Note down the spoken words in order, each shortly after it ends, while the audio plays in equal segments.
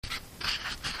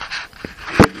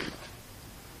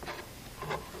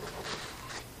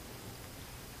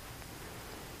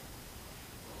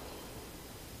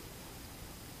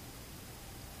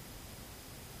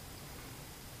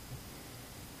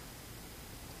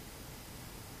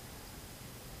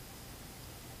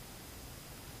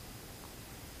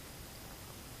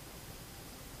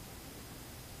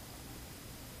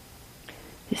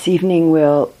This evening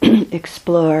we'll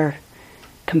explore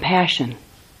compassion,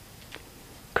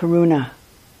 karuna,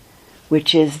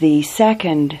 which is the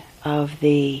second of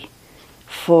the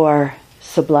four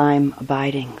sublime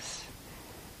abidings.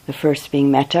 The first being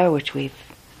metta, which we've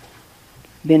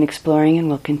been exploring and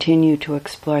will continue to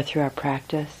explore through our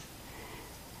practice.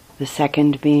 The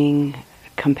second being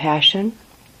compassion,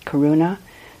 karuna.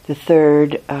 The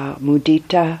third,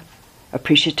 mudita,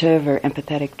 appreciative or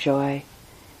empathetic joy.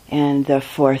 And the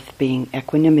fourth being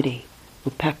equanimity,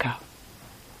 upekkha.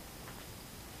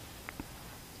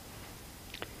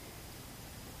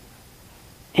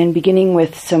 And beginning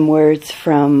with some words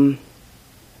from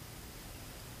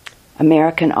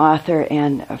American author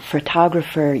and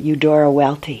photographer Eudora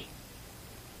Welty.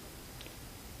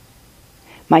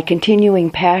 My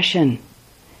continuing passion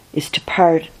is to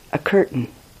part a curtain,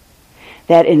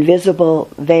 that invisible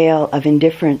veil of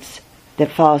indifference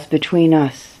that falls between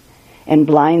us and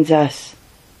blinds us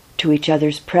to each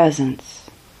other's presence,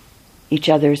 each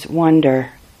other's wonder,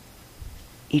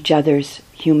 each other's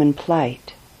human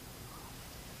plight.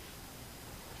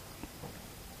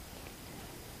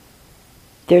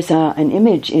 There's an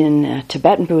image in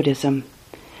Tibetan Buddhism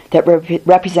that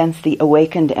represents the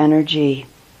awakened energy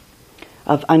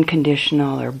of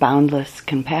unconditional or boundless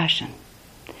compassion.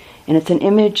 And it's an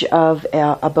image of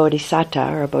a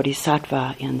bodhisatta or a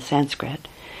bodhisattva in Sanskrit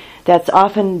that's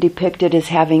often depicted as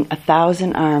having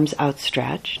 1,000 arms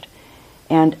outstretched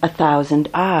and 1,000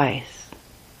 eyes.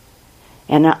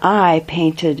 And an eye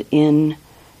painted in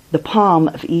the palm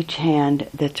of each hand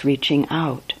that's reaching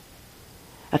out.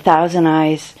 1,000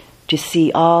 eyes to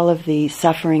see all of the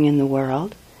suffering in the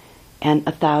world, and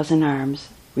 1,000 arms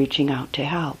reaching out to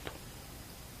help.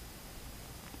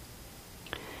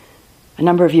 A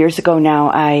number of years ago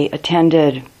now, I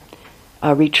attended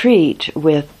a retreat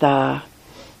with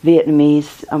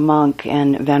Vietnamese monk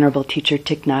and venerable teacher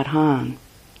Thich Nhat Hanh.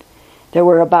 There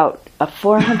were about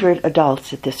 400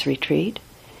 adults at this retreat,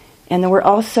 and there were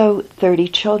also 30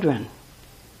 children.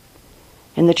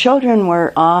 And the children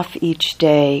were off each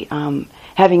day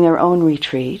having their own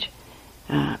retreat,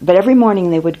 but every morning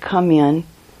they would come in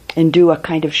and do a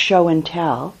kind of show and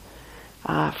tell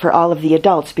for all of the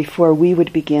adults before we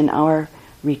would begin our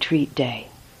retreat day.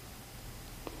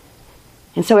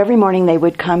 And so every morning they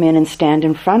would come in and stand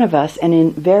in front of us and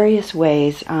in various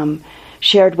ways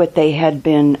shared what they had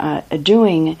been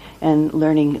doing and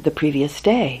learning the previous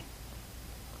day.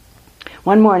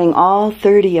 One morning all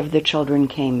 30 of the children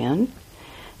came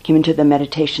into the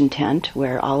meditation tent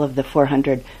where all of the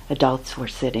 400 adults were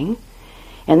sitting,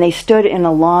 and they stood in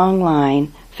a long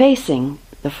line facing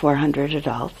the 400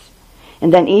 adults,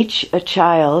 and then each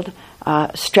child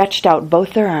stretched out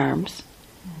both their arms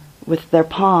with their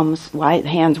palms,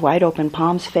 hands wide open,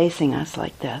 palms facing us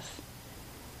like this.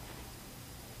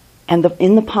 And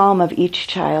in the palm of each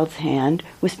child's hand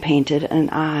was painted an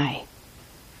eye.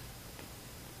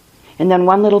 And then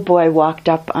one little boy walked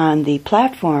up on the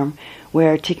platform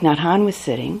where Thich Nhat Hanh was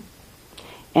sitting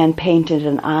and painted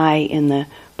an eye in the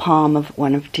palm of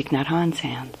one of Thich Nhat Hanh's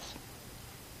hands.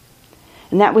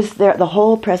 And that was the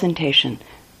whole presentation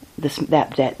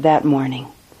that morning.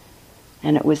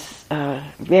 And it was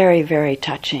very, very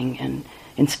touching and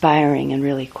inspiring and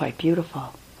really quite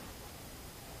beautiful.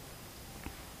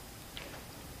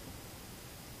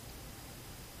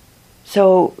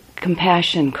 So,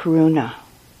 compassion, karuna.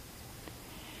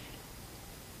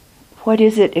 What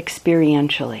is it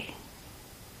experientially?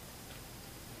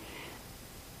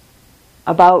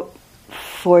 About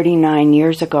 49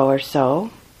 years ago or so,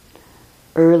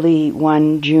 early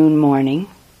one June morning,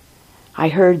 I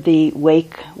heard the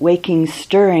waking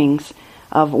stirrings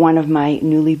of one of my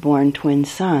newly born twin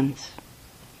sons.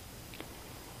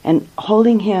 And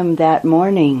holding him that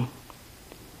morning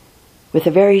with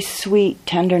a very sweet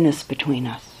tenderness between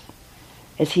us,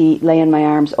 as he lay in my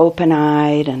arms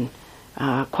open-eyed and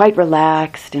quite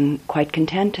relaxed and quite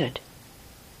contented.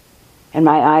 And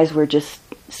my eyes were just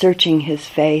searching his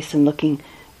face and looking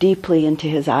deeply into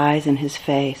his eyes and his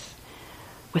face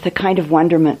with a kind of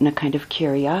wonderment and a kind of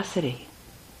curiosity.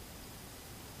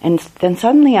 And then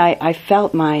suddenly I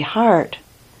felt my heart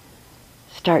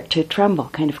start to tremble,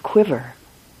 kind of quiver.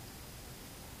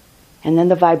 And then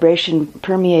the vibration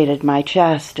permeated my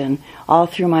chest and all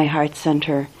through my heart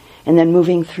center, and then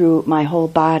moving through my whole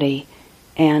body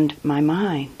and my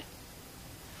mind.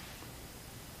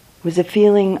 It was a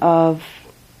feeling of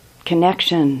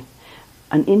connection,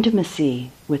 an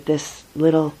intimacy with this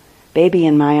little baby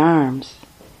in my arms,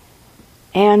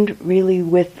 and really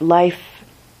with life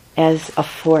as a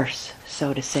force,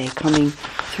 so to say, coming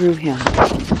through him.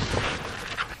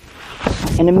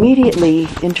 And immediately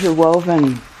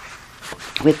interwoven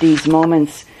with these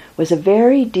moments was a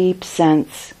very deep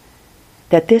sense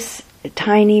that this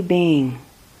tiny being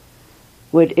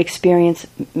would experience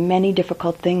many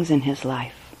difficult things in his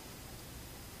life.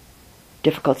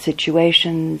 Difficult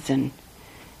situations and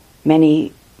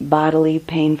many bodily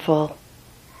painful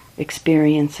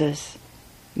experiences,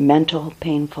 mental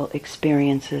painful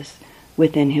experiences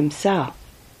within himself.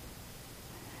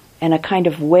 And a kind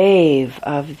of wave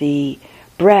of the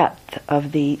breadth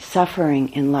of the suffering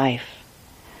in life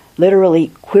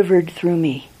literally quivered through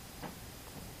me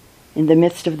in the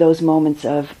midst of those moments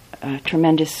of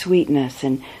tremendous sweetness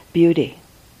and beauty.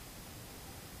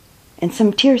 And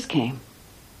some tears came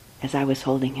as I was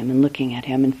holding him and looking at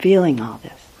him and feeling all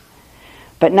this.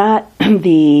 But not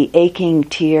the aching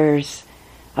tears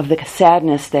of the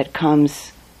sadness that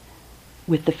comes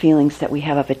with the feelings that we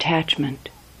have of attachment.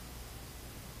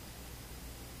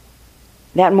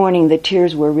 That morning the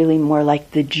tears were really more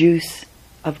like the juice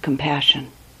of compassion.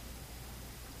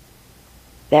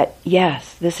 That,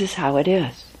 yes, this is how it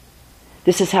is.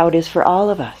 This is how it is for all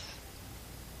of us.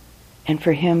 And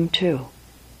for him too.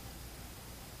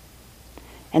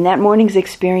 And that morning's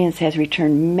experience has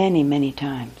returned many, many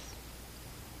times.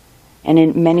 And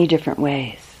in many different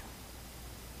ways.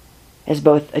 As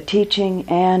both a teaching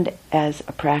and as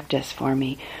a practice for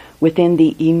me, within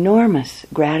the enormous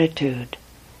gratitude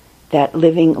that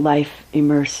living life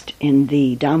immersed in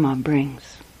the Dhamma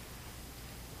brings.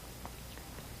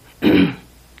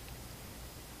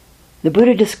 The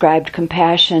Buddha described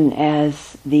compassion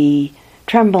as the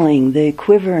trembling, the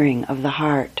quivering of the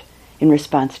heart in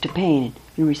response to pain,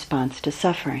 in response to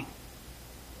suffering.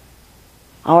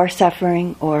 Our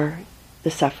suffering or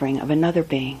the suffering of another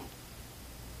being.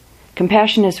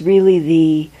 Compassion is really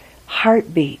the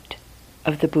heartbeat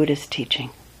of the Buddha's teaching.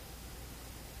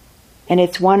 And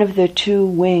it's one of the two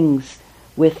wings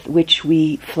with which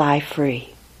we fly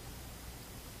free.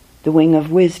 The wing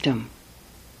of wisdom,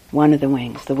 one of the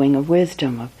wings, the wing of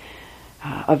wisdom,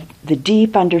 of the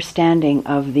deep understanding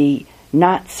of the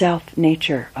not-self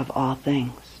nature of all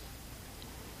things.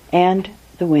 And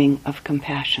the wing of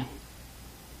compassion.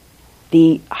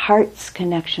 The heart's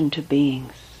connection to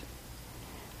beings.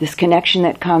 This connection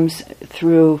that comes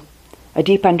through a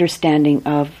deep understanding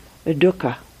of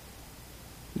dukkha,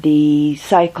 the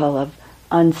cycle of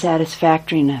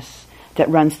unsatisfactoriness that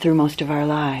runs through most of our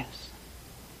lives.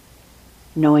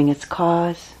 Knowing its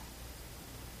cause,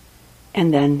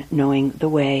 and then knowing the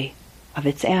way of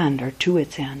its end, or to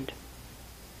its end.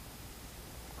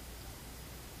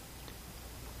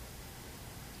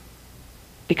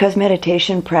 Because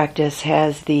meditation practice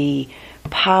has the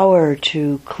power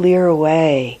to clear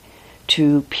away,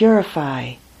 to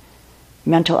purify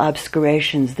mental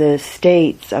obscurations, the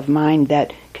states of mind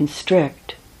that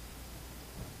constrict,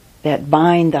 that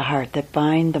bind the heart, that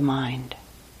bind the mind.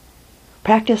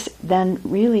 Practice then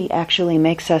really actually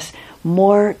makes us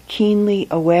more keenly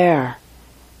aware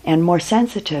and more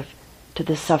sensitive to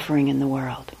the suffering in the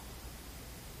world.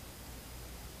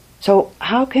 So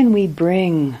how can we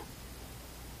bring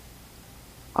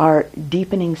our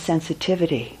deepening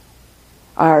sensitivity,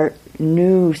 our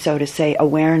new, so to say,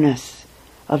 awareness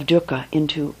of dukkha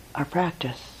into our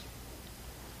practice?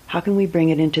 How can we bring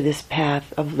it into this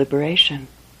path of liberation?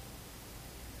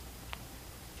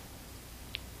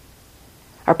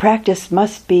 Our practice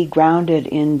must be grounded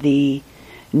in the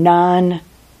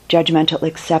non-judgmental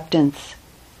acceptance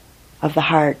of the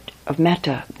heart of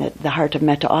metta, that the heart of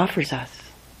metta offers us.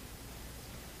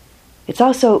 It's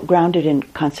also grounded in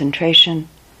concentration,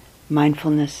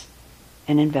 mindfulness,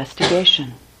 and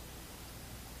investigation.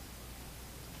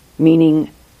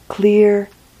 Meaning clear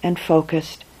and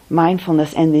focused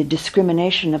mindfulness and the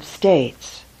discrimination of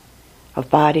states, of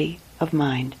body, of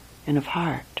mind, and of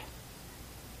heart.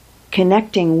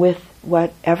 Connecting with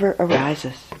whatever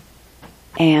arises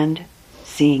and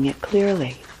seeing it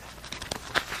clearly.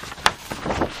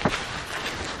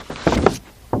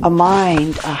 A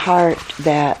mind, a heart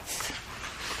that's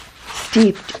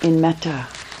steeped in metta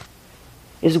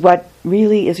is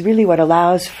really what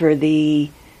allows for the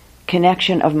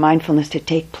connection of mindfulness to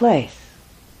take place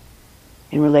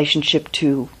in relationship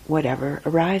to whatever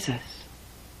arises.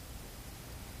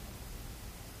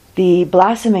 The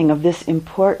blossoming of this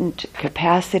important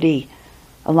capacity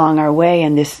along our way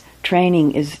and this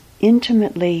training is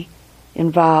intimately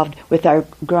involved with our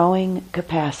growing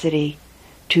capacity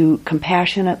to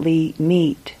compassionately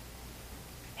meet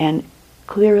and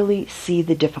clearly see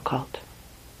the difficult.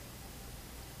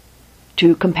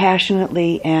 To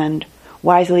compassionately and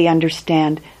wisely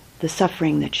understand the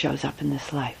suffering that shows up in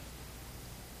this life.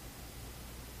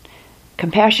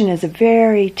 Compassion is a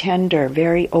very tender,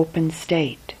 very open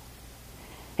state.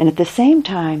 And at the same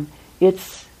time,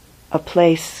 it's a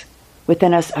place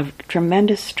within us of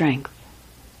tremendous strength,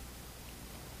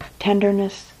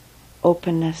 tenderness,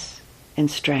 openness, and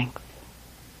strength.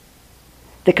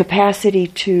 The capacity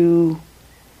to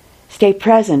stay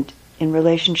present in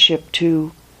relationship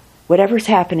to whatever's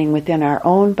happening within our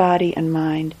own body and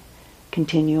mind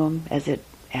continuum as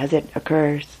it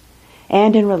occurs,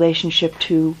 and in relationship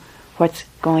to what's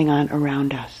going on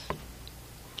around us.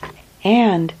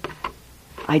 And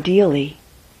ideally,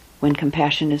 when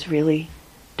compassion is really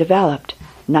developed,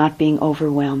 not being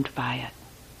overwhelmed by it.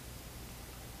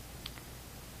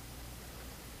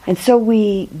 And so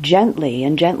we gently,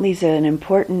 and gently is an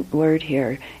important word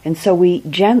here, and so we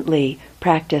gently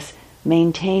practice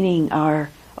maintaining our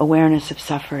awareness of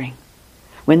suffering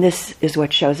when this is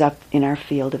what shows up in our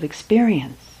field of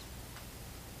experience.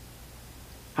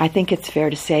 I think it's fair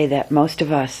to say that most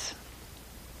of us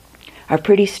are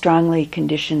pretty strongly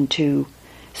conditioned to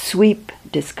sweep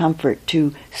discomfort,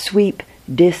 to sweep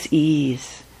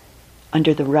dis-ease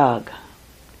under the rug,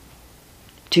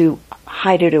 to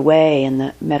hide it away in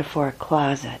the metaphoric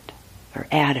closet or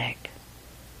attic.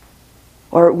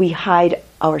 Or we hide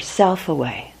ourself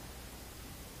away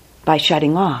by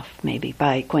shutting off, maybe,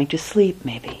 by going to sleep,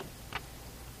 maybe,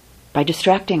 by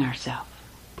distracting ourselves,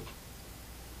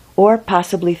 or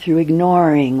possibly through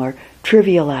ignoring or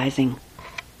trivializing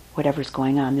whatever's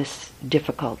going on, these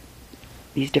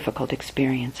difficult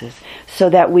experiences, so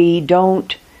that we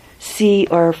don't see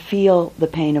or feel the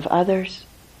pain of others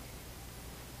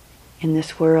in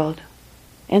this world,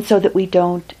 and so that we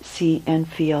don't see and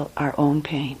feel our own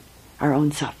pain, our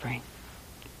own suffering.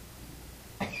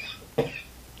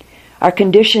 Our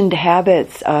conditioned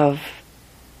habits of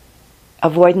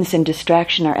avoidance and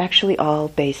distraction are actually all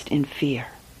based in fear.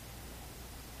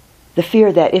 The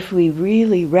fear that if we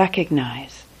really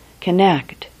recognize,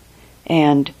 connect,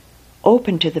 and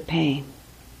open to the pain,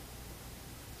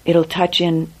 it'll touch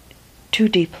in too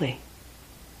deeply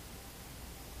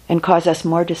and cause us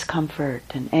more discomfort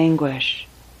and anguish,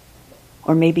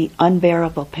 or maybe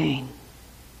unbearable pain.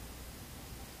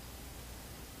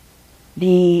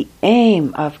 The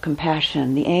aim of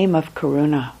compassion, the aim of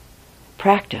karuna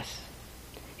practice,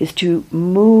 is to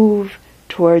move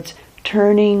towards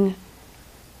turning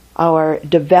our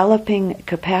developing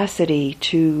capacity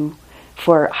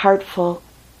for heartful,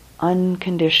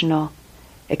 unconditional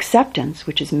acceptance,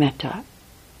 which is metta,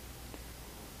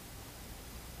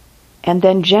 and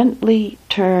then gently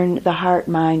turn the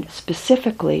heart-mind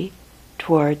specifically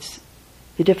towards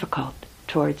the difficult,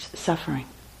 towards suffering,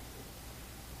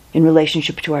 in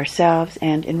relationship to ourselves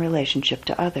and in relationship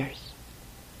to others.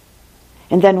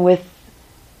 And then with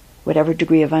whatever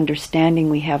degree of understanding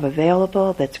we have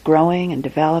available that's growing and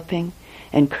developing,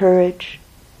 and courage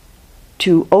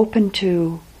to open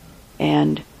to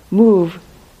and move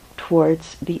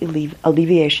towards the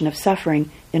alleviation of suffering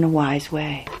in a wise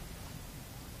way.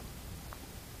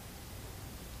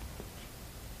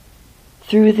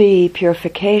 Through the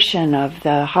purification of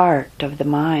the heart, of the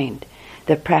mind,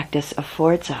 that practice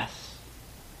affords us,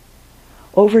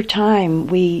 over time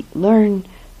we learn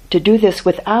to do this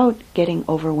without getting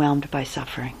overwhelmed by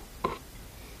suffering,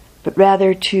 but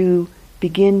rather to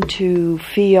begin to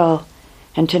feel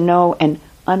and to know an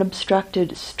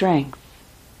unobstructed strength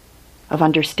of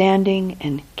understanding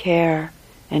and care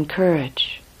and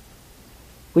courage,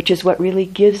 which is what really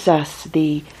gives us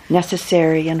the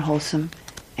necessary and wholesome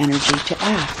energy to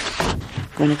act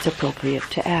when it's appropriate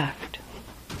to act.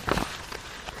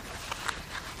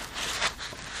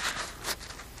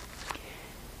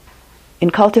 In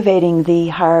cultivating the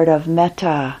heart of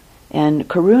metta and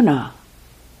karuna,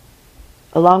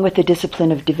 along with the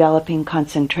discipline of developing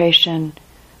concentration,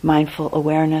 mindful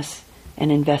awareness,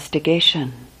 and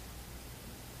investigation,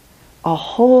 a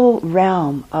whole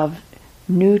realm of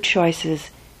new choices,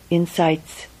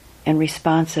 insights, and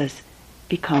responses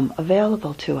become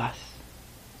available to us.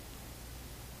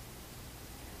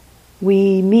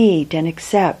 We meet and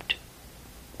accept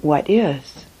what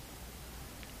is,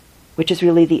 which is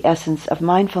really the essence of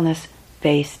mindfulness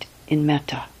based in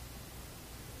metta.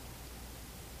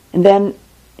 And then,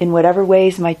 in whatever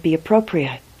ways might be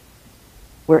appropriate,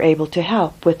 we're able to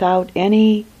help without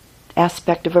any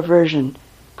aspect of aversion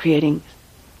creating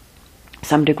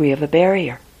some degree of a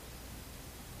barrier.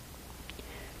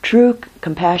 True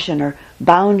compassion, or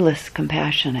boundless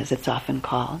compassion as it's often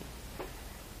called,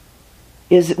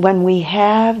 is when we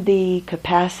have the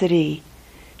capacity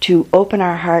to open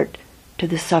our heart to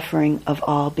the suffering of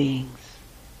all beings,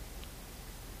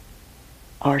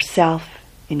 ourself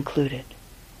included,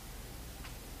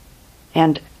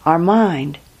 and our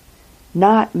mind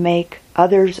not make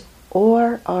others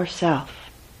or ourself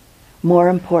more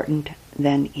important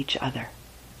than each other.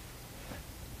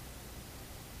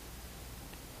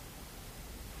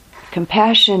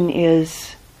 Compassion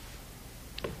it's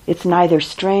neither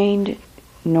strained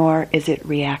nor is it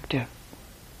reactive.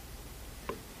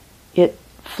 It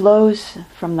flows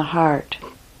from the heart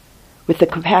with the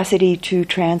capacity to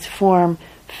transform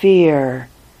fear,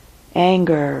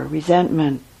 anger,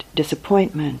 resentment,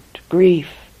 disappointment, grief,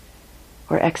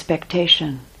 or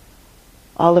expectation,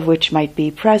 all of which might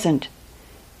be present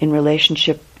in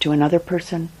relationship to another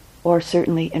person or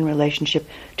certainly in relationship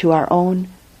to our own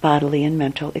bodily and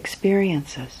mental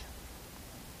experiences.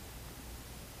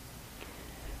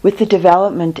 With the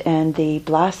development and the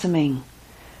blossoming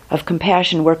of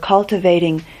compassion, we're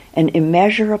cultivating an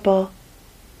immeasurable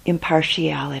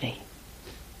impartiality,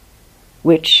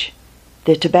 which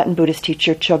the Tibetan Buddhist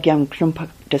teacher Chogyam Trungpa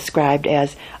described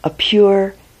as a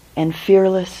pure and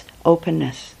fearless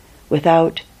openness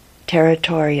without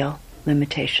territorial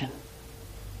limitation.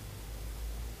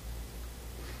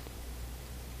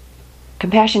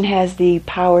 Compassion has the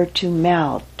power to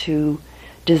melt, to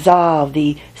dissolve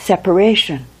the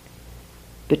separation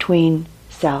between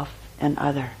self and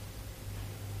other.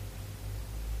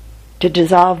 To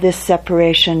dissolve this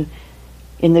separation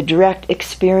in the direct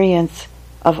experience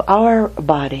of our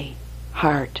body,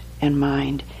 heart, and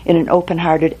mind in an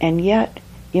open-hearted and yet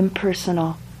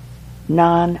impersonal,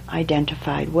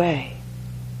 non-identified way.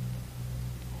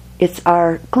 It's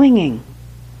our clinging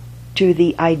to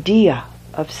the idea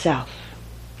of self,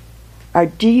 our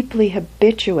deeply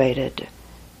habituated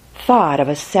thought of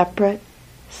a separate,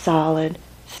 solid,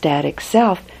 static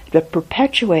self that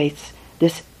perpetuates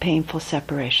this painful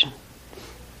separation,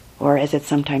 or as it's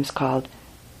sometimes called,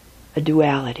 a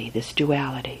duality, this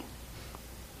duality.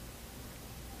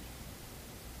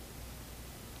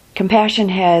 Compassion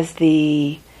has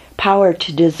the power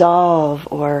to dissolve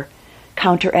or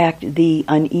counteract the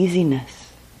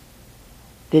uneasiness,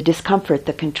 the discomfort,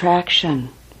 the contraction,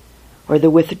 or the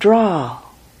withdrawal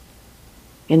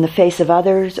in the face of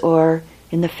others or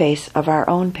in the face of our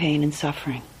own pain and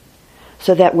suffering,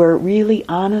 so that we're really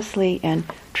honestly and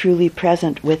truly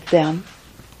present with them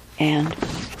and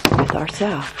with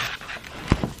ourselves.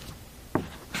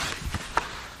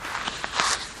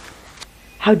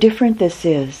 How different this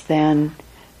is than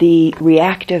the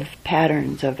reactive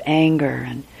patterns of anger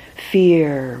and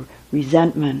fear,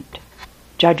 resentment,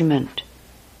 judgment,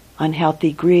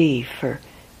 unhealthy grief, or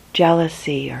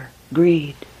jealousy, or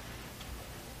greed.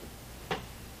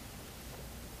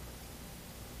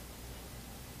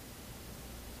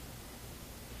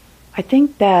 I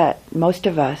think that most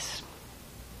of us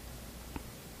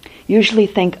usually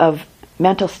think of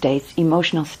mental states,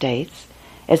 emotional states,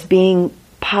 as being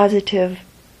positive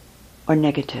or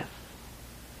negative.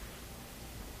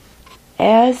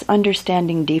 As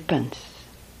understanding deepens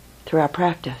through our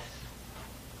practice,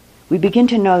 we begin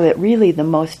to know that really the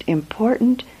most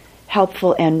important,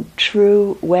 helpful, and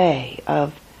true way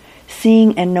of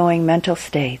seeing and knowing mental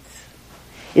states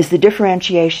is the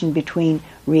differentiation between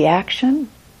reaction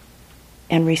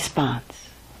and response.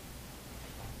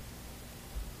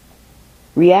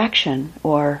 Reaction,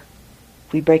 or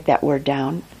if we break that word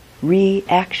down,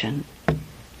 reaction,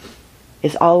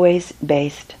 is always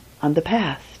based on the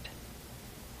past,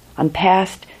 on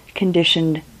past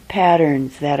conditioned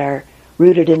patterns that are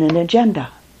rooted in an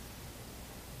agenda.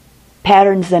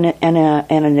 Patterns and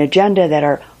an agenda that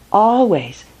are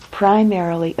always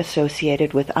primarily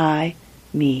associated with I,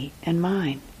 me, and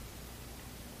mine.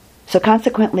 So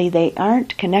consequently, they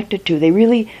aren't connected to, they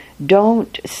really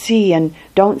don't see and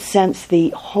don't sense the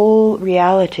whole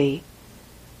reality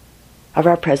of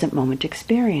our present moment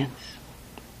experience.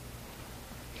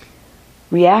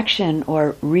 Reaction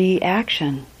or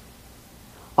reaction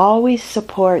always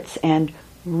supports and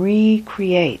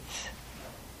recreates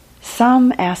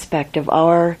some aspect of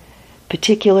our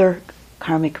particular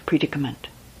karmic predicament.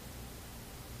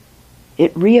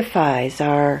 It reifies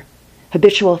our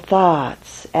habitual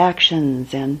thoughts,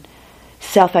 actions, and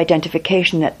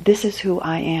self-identification that this is who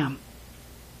I am,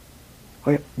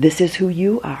 or this is who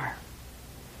you are.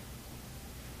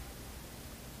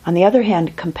 On the other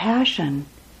hand, compassion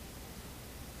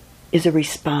is a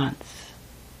response.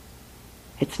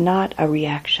 It's not a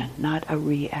reaction, not a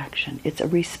reaction. It's a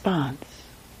response.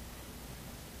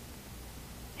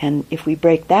 And if we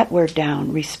break that word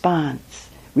down, response,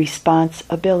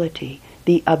 responsibility,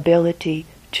 the ability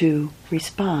to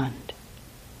respond.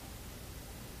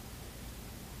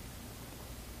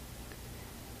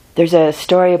 There's a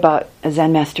story about a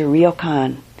Zen master,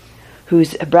 Ryokan,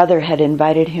 whose brother had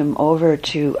invited him over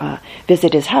to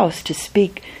visit his house to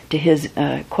speak to his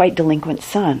quite delinquent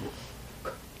son.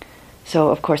 So,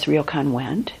 of course, Ryokan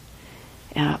went,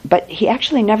 But he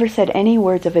actually never said any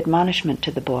words of admonishment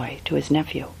to the boy, to his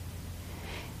nephew.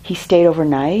 He stayed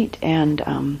overnight,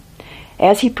 and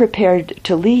as he prepared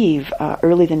to leave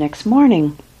early the next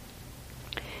morning,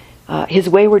 his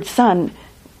wayward son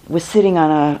was sitting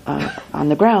on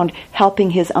the ground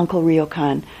helping his Uncle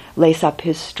Ryokan lace up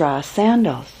his straw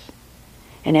sandals.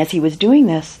 And as he was doing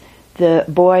this, the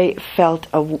boy felt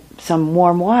some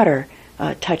warm water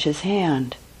touch his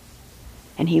hand.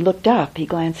 And he looked up, he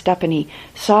glanced up, and he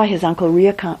saw his Uncle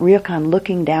Ryokan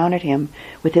looking down at him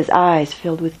with his eyes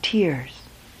filled with tears.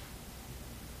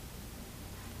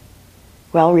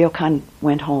 Well, Ryokan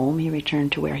went home, he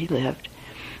returned to where he lived,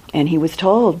 and he was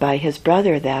told by his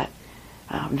brother that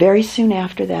very soon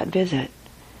after that visit,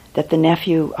 that the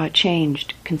nephew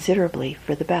changed considerably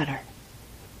for the better.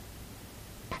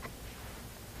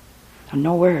 So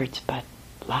no words, but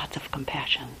lots of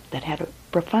compassion that had a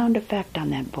profound effect on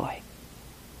that boy.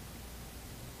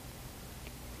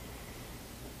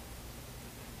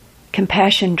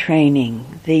 Compassion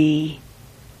training, the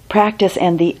practice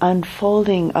and the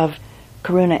unfolding of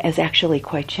karuna is actually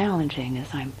quite challenging,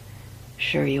 as I'm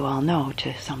sure you all know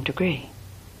to some degree.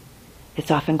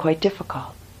 It's often quite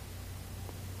difficult.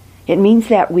 It means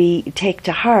that we take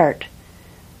to heart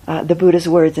the Buddha's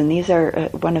words, and these are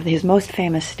one of his most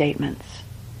famous statements.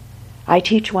 I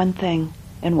teach one thing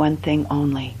and one thing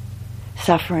only,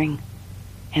 suffering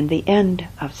and the end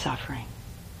of suffering.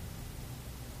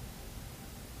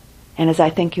 And as I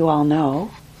think you all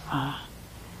know,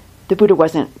 the Buddha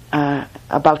wasn't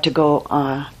about to go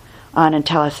on and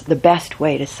tell us the best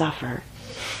way to suffer.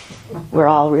 We're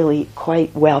all really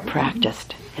quite well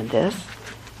practiced in this.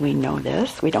 We know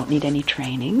this. We don't need any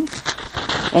training.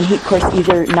 And he, of course,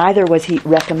 neither was he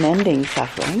recommending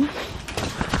suffering.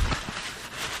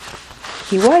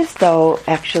 He was, though,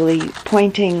 actually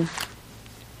pointing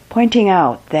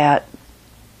out that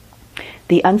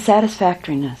the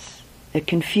unsatisfactoriness, the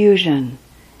confusion,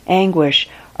 anguish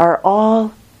are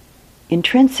all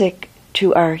intrinsic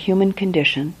to our human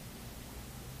condition,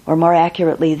 or more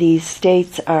accurately, these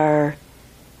states are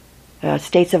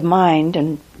states of mind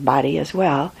and body as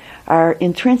well, are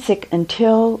intrinsic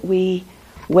until we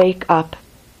wake up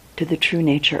to the true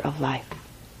nature of life.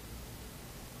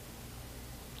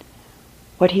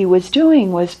 What he was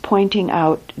doing was pointing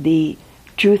out the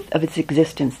truth of its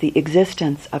existence, the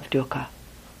existence of dukkha.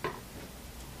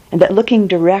 And that looking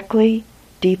directly,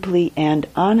 deeply, and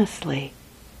honestly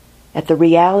at the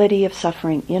reality of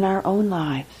suffering in our own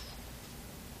lives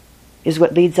is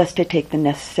what leads us to take the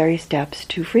necessary steps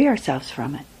to free ourselves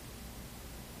from it,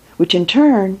 which in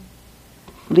turn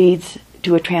leads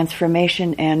to a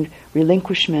transformation and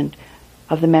relinquishment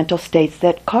of the mental states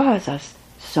that cause us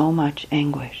so much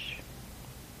anguish.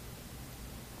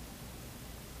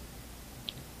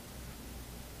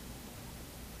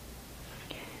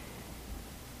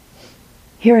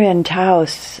 Here in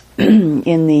Taos,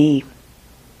 in the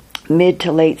mid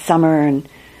to late summer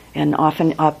and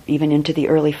often up even into the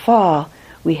early fall,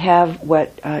 we have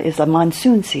what is a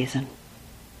monsoon season.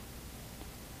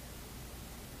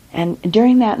 And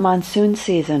during that monsoon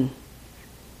season,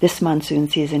 this monsoon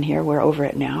season here, we're over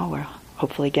it now, we'll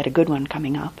hopefully get a good one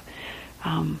coming up,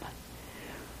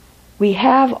 we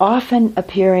have often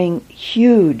appearing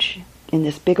huge, in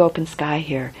this big open sky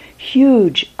here,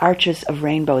 huge arches of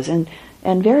rainbows, and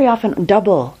very often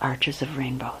double arches of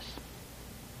rainbows.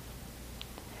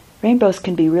 Rainbows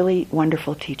can be really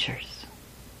wonderful teachers.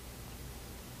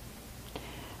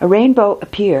 A rainbow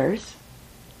appears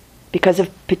because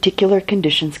of particular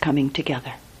conditions coming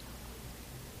together.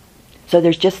 So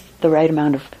there's just the right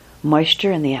amount of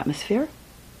moisture in the atmosphere.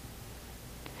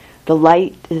 The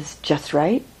light is just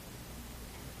right.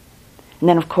 And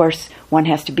then, of course, one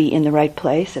has to be in the right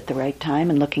place at the right time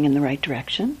and looking in the right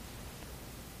direction.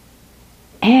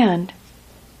 And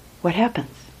what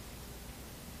happens?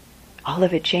 All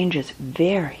of it changes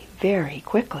very, very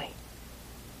quickly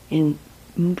in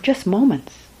just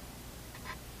moments.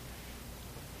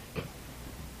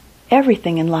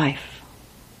 Everything in life,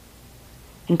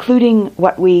 including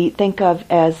what we think of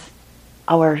as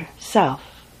our self,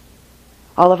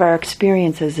 all of our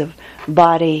experiences of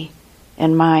body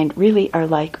and mind really are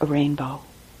like a rainbow.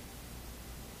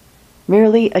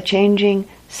 Merely a changing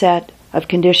set of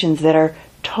conditions that are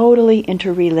totally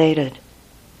interrelated,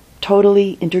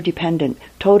 totally interdependent,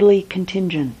 totally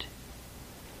contingent,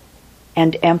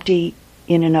 and empty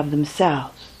in and of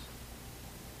themselves.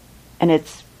 And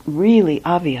it's really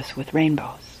obvious with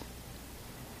rainbows.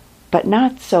 But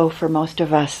not so for most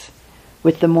of us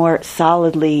with the more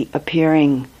solidly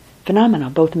appearing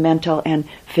phenomena, both mental and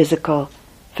physical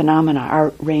phenomena,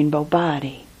 our rainbow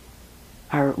body,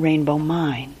 our rainbow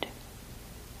mind.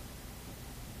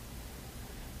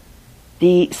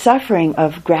 The suffering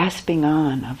of grasping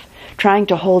on, of trying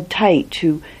to hold tight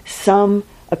to some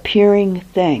appearing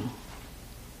thing,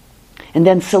 and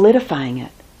then solidifying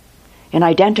it and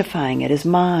identifying it as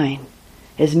mine,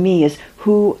 as me, as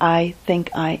who I think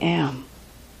I am.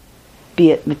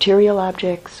 Be it material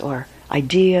objects or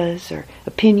ideas or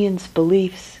opinions,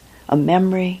 beliefs, a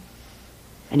memory,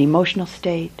 an emotional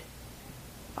state,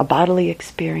 a bodily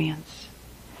experience.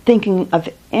 Thinking of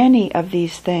any of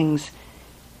these things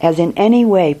as in any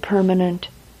way permanent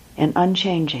and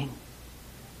unchanging,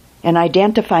 and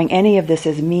identifying any of this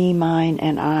as me, mine,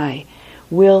 and I,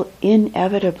 will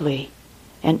inevitably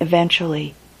and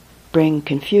eventually bring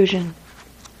confusion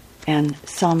and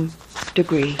some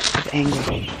degree of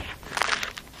anguish.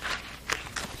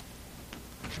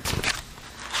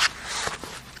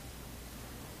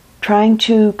 Trying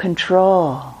to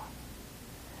control,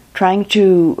 trying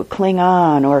to cling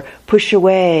on or push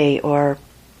away or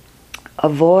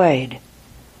avoid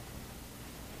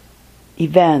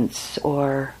events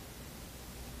or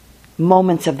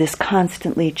moments of this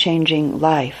constantly changing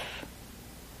life,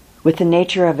 with the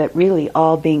nature of it really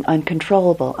all being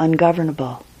uncontrollable,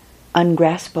 ungovernable,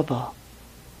 ungraspable,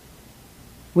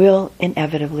 will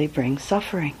inevitably bring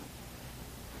suffering.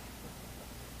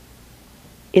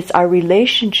 It's our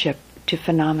relationship to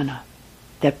phenomena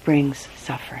that brings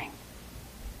suffering.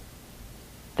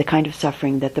 The kind of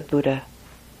suffering that the Buddha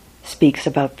speaks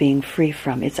about being free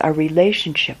from. It's our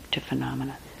relationship to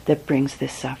phenomena that brings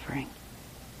this suffering.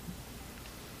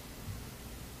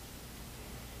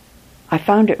 I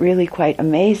found it really quite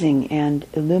amazing and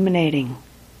illuminating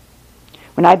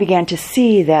when I began to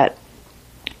see that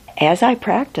as I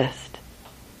practiced,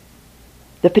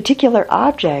 the particular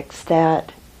objects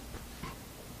that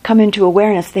come into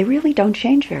awareness, they really don't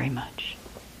change very much.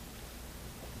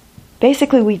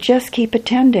 Basically, we just keep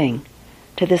attending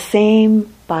to the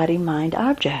same body-mind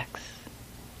objects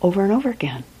over and over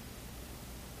again.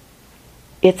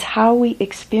 It's how we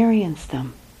experience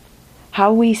them,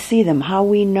 how we see them, how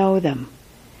we know them,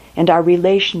 and our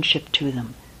relationship to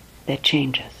them that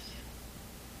changes.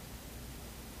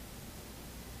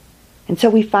 And so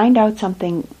we find out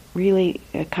something really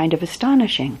kind of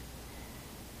astonishing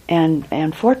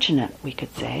and fortunate, we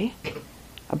could say,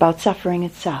 about suffering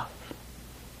itself.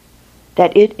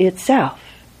 That it itself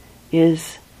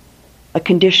is a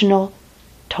conditional,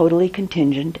 totally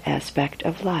contingent aspect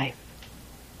of life.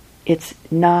 It's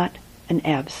not an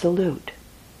absolute.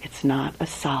 It's not a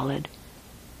solid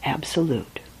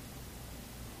absolute.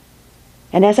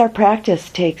 And as our practice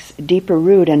takes deeper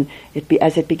root and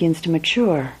as it begins to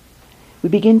mature, we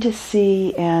begin to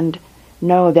see and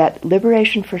know that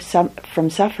liberation from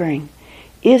suffering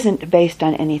isn't based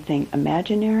on anything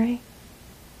imaginary,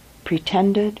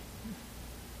 pretended,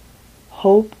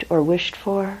 hoped or wished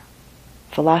for,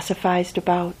 philosophized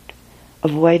about,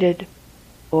 avoided,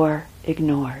 or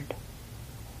ignored.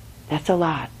 That's a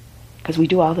lot, because we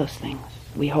do all those things.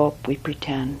 We hope, we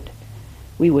pretend,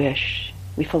 we wish,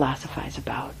 we philosophize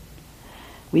about,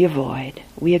 we avoid,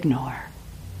 we ignore.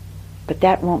 But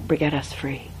that won't get us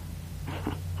free.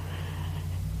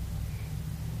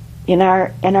 In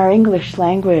our English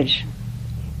language,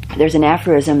 there's an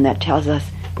aphorism that tells us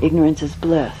ignorance is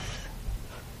bliss.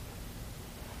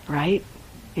 Right?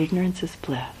 Ignorance is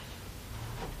bliss.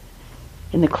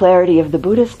 In the clarity of the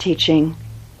Buddha's teaching,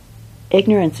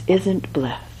 ignorance isn't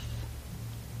bliss.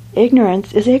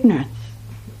 Ignorance is ignorance.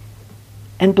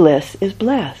 And bliss is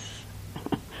bliss.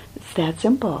 It's that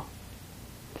simple.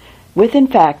 With, in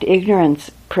fact,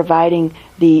 ignorance providing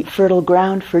the fertile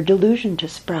ground for delusion to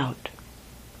sprout.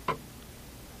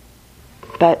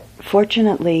 But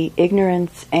fortunately,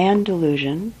 ignorance and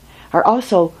delusion are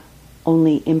also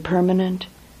only impermanent,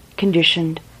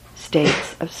 conditioned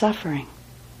states of suffering.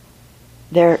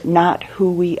 They're not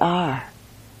who we are.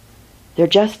 They're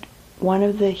just one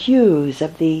of the hues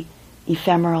of the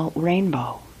ephemeral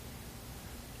rainbow.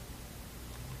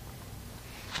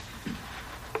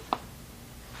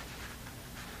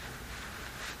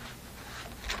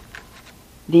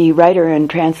 The writer and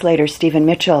translator Stephen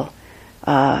Mitchell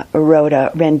wrote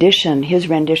his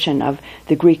rendition of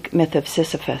the Greek myth of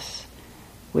Sisyphus,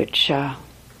 which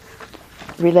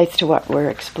relates to what we're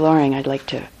exploring. I'd like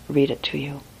to read it to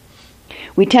you.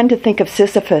 We tend to think of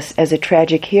Sisyphus as a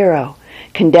tragic hero,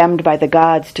 condemned by the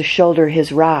gods to shoulder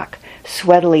his rock,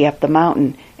 sweatily up the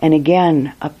mountain, and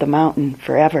again up the mountain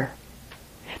forever.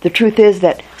 The truth is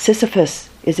that Sisyphus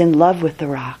is in love with the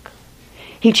rock.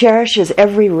 He cherishes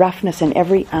every roughness and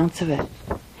every ounce of it.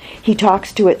 He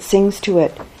talks to it, sings to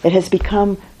it. It has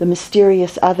become the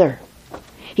mysterious other.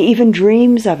 He even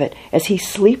dreams of it as he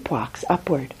sleepwalks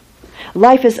upward.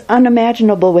 Life is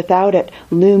unimaginable without it,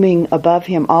 looming above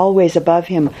him, always above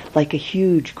him, like a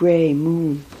huge gray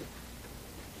moon.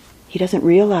 He doesn't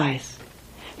realize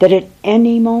that at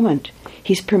any moment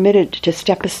he's permitted to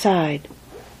step aside,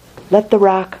 let the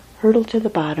rock hurtle to the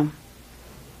bottom,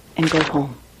 and go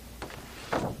home.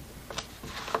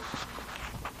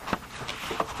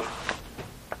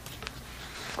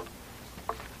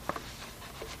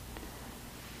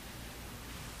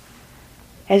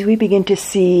 As we begin to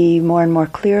see more and more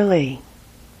clearly,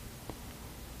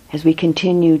 as we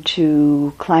continue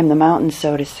to climb the mountain,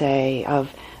 so to say,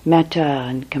 of metta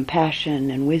and compassion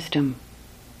and wisdom,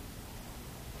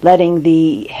 letting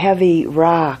the heavy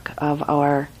rock of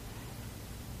our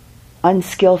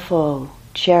unskillful,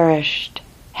 cherished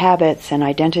habits and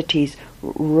identities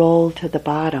roll to the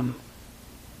bottom,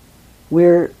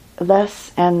 we're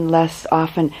less and less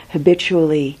often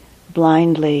habitually,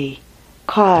 blindly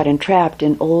caught and trapped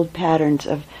in old patterns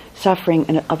of suffering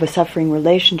and of a suffering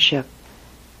relationship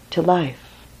to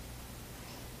life.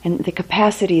 And the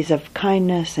capacities of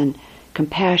kindness and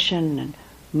compassion and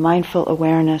mindful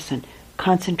awareness and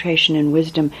concentration and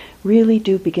wisdom really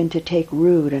do begin to take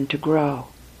root and to grow.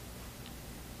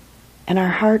 And our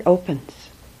heart opens,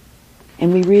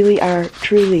 and we really are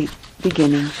truly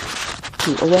beginning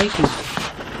to awaken.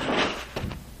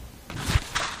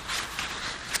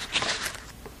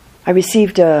 I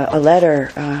received a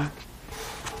letter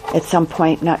at some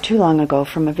point not too long ago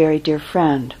from a very dear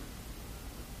friend,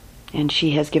 and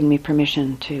she has given me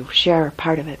permission to share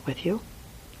part of it with you.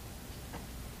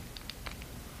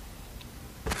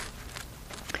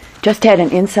 Just had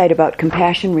an insight about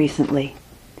compassion recently.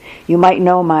 You might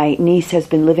know my niece has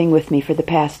been living with me for the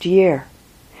past year.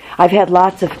 I've had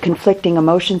lots of conflicting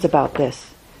emotions about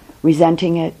this,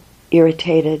 resenting it,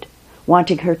 irritated,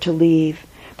 wanting her to leave,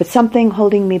 but something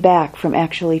holding me back from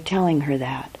actually telling her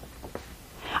that.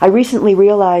 I recently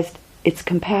realized it's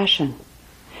compassion.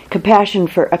 Compassion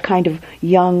for a kind of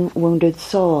young, wounded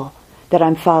soul that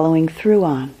I'm following through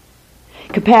on.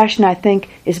 Compassion, I think,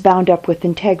 is bound up with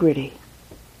integrity.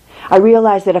 I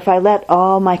realize that if I let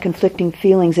all my conflicting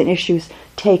feelings and issues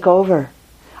take over,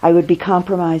 I would be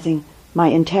compromising my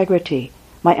integrity,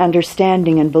 my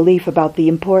understanding and belief about the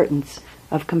importance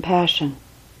of compassion.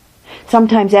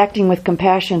 Sometimes acting with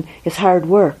compassion is hard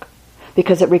work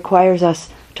because it requires us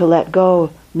to let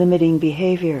go limiting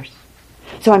behaviors.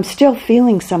 So I'm still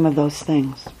feeling some of those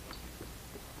things,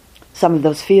 some of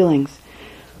those feelings,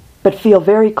 but feel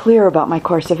very clear about my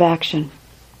course of action.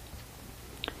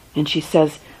 And she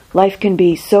says, life can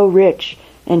be so rich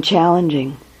and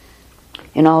challenging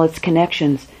in all its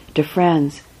connections to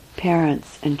friends,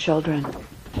 parents, and children.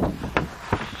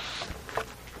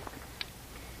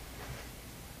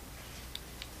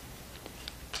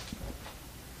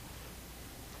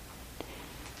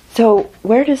 So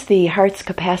where does the heart's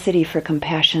capacity for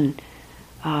compassion,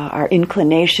 our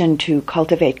inclination to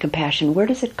cultivate compassion, where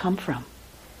does it come from?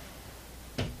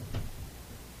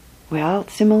 Well,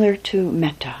 similar to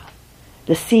metta.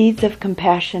 The seeds of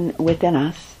compassion within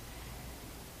us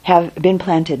have been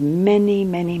planted many,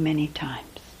 many, many times.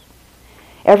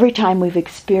 Every time we've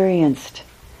experienced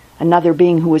another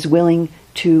being who was willing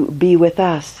to be with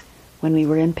us when we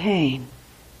were in pain.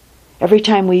 Every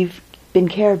time we've been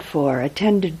cared for,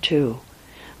 attended to,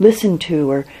 listened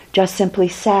to, or just simply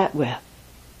sat with.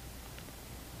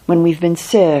 When we've been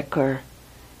sick or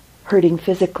hurting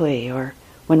physically, or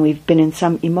when we've been in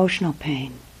some emotional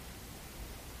pain.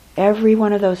 Every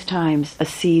one of those times a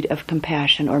seed of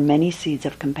compassion, or many seeds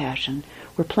of compassion,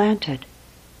 were planted,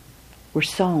 were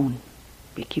sown.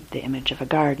 We keep the image of a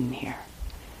garden here.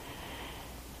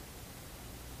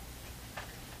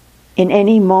 In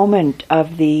any moment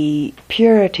of the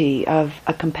purity of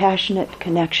a compassionate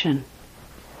connection,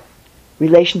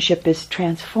 relationship is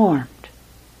transformed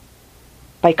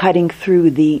by cutting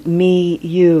through the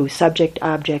me-you,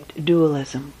 subject-object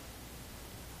dualism.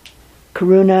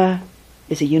 Karuna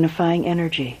is a unifying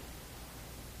energy.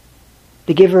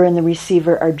 The giver and the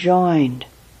receiver are joined,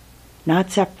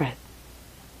 not separate,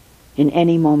 in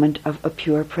any moment of a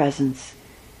pure presence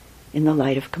in the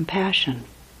light of compassion.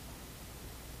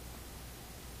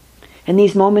 And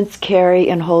these moments carry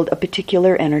and hold a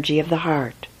particular energy of the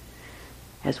heart,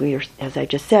 as I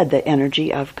just said, the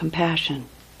energy of compassion.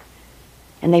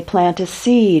 And they plant a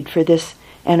seed for this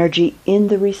energy in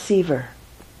the receiver.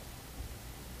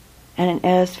 And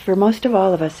as for most of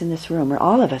all of us in this room, or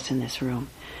all of us in this room,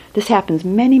 this happens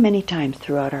many, many times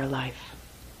throughout our life.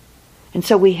 And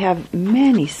so we have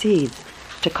many seeds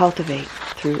to cultivate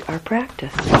through our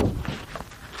practice.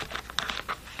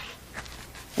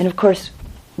 And of course,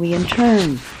 we in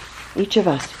turn, each of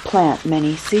us, plant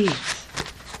many seeds.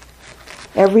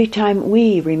 every time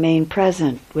we remain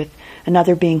present with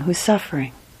another being who's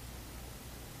suffering,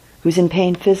 who's in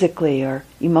pain physically or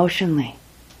emotionally,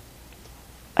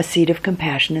 a seed of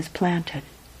compassion is planted.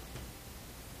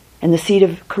 And the seed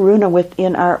of karuna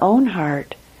within our own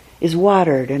heart is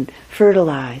watered and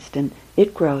fertilized, and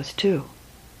it grows too.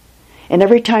 And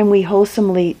every time we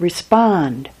wholesomely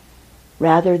respond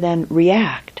rather than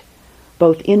react,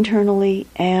 both internally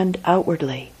and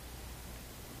outwardly,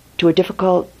 to a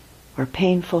difficult or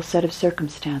painful set of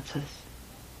circumstances,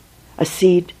 a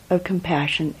seed of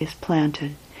compassion is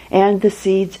planted, and the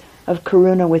seeds of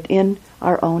karuna within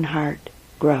our own heart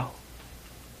grow.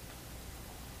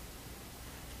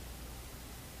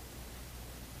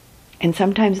 And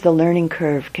sometimes the learning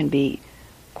curve can be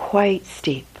quite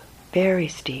steep, very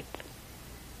steep.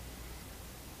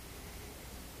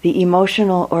 The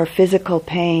emotional or physical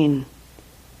pain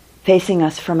facing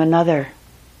us from another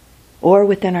or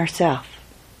within ourselves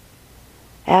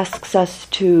asks us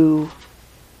to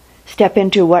step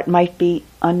into what might be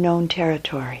unknown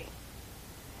territory,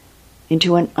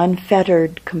 into an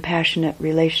unfettered, compassionate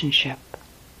relationship.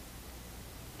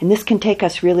 And this can take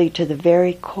us really to the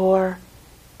very core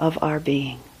of our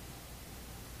being,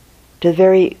 to the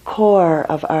very core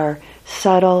of our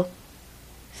subtle,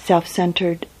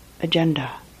 self-centered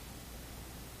agenda.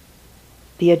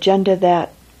 The agenda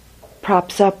that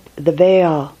props up the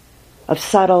veil of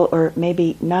subtle or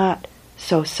maybe not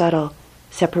so subtle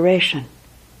separation,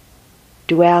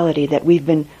 duality that we've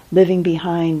been living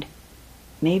behind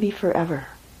maybe forever.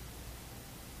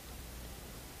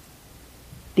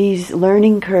 These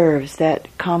learning curves that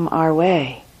come our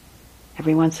way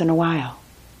every once in a while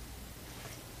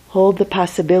hold the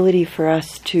possibility for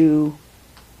us to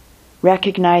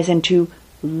recognize and to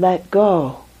let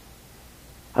go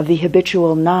of the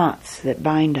habitual knots that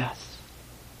bind us,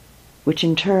 which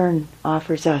in turn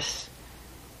offers us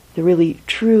the really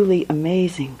truly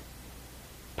amazing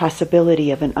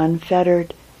possibility of an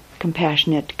unfettered,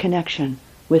 compassionate connection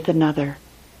with another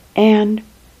and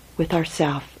with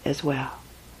ourself as well.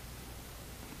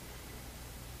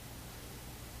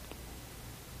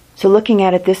 So looking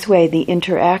at it this way, the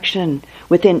interaction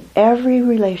within every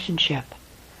relationship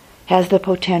has the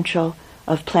potential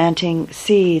of planting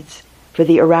seeds for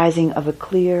the arising of a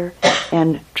clear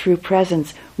and true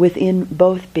presence within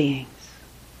both beings.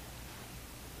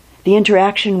 The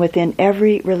interaction within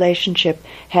every relationship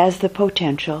has the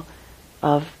potential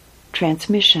of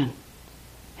transmission.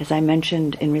 As I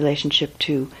mentioned in relationship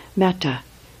to metta,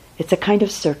 it's a kind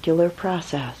of circular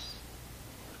process.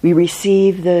 We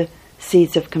receive the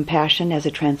seeds of compassion as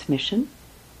a transmission,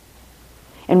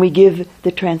 and we give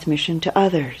the transmission to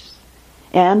others,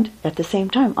 and at the same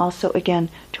time also again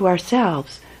to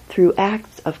ourselves through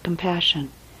acts of compassion,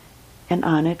 and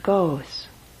on it goes.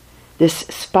 This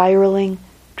spiraling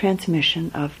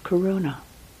transmission of karuna.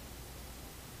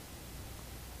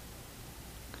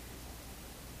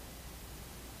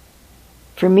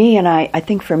 For me, and I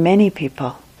think for many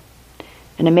people,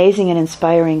 an amazing and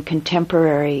inspiring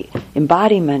contemporary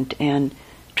embodiment and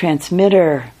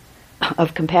transmitter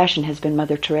of compassion has been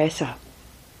Mother Teresa.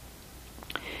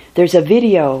 There's a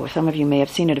video, some of you may have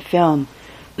seen it, a film,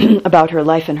 about her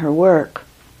life and her work.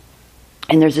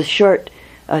 And there's a short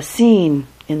scene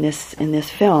in this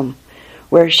film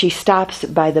where she stops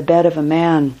by the bed of a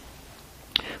man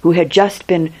who had just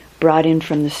been brought in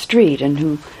from the street and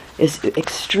who is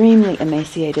extremely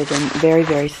emaciated and very,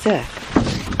 very sick.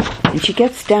 And she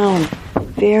gets down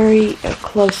very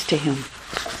close to him,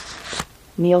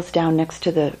 kneels down next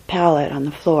to the pallet on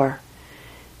the floor,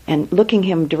 and looking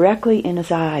him directly in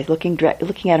his eyes, looking at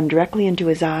him directly into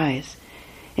his eyes,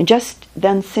 and just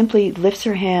then simply lifts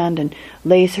her hand and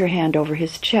lays her hand over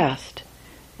his chest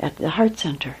at the heart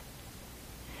center.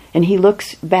 And he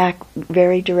looks back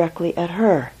very directly at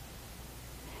her.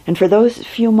 And for those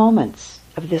few moments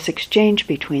of this exchange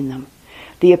between them,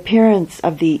 the appearance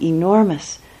of the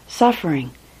enormous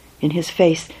suffering in his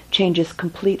face changes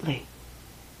completely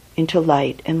into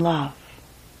light and love.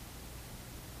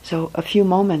 So a few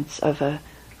moments of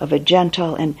a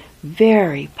gentle and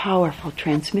very powerful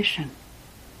transmission.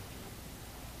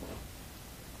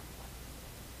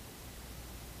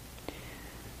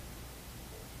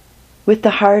 With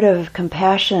the heart of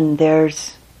compassion,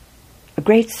 there's a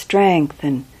great strength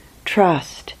and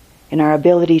trust in our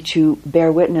ability to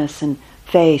bear witness and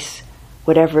face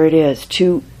whatever it is,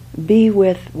 to be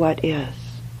with what is,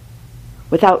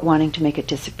 without wanting to make it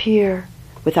disappear,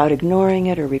 without ignoring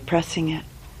it or repressing it,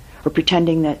 or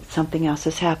pretending that something else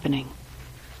is happening.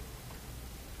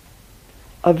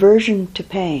 Aversion to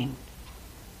pain,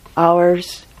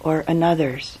 ours or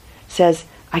another's, says,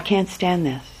 I can't stand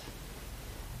this.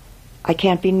 I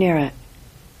can't be near it.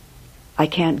 I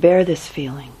can't bear this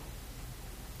feeling.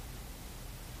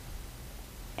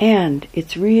 And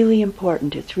it's really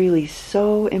important, it's really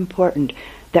so important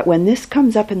that when this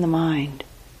comes up in the mind,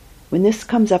 when this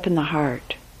comes up in the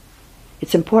heart,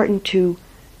 it's important to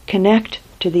connect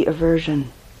to the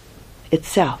aversion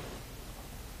itself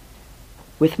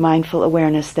with mindful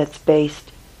awareness that's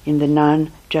based in the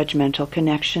non-judgmental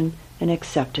connection and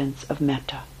acceptance of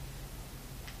metta.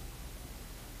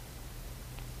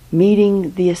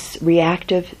 Meeting this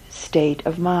reactive state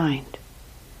of mind,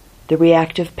 the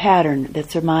reactive pattern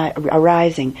that's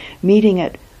arising, meeting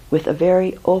it with a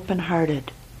very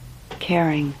open-hearted,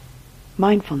 caring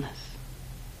mindfulness.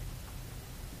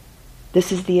 This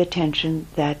is the attention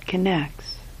that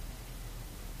connects.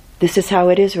 This is how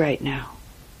it is right now.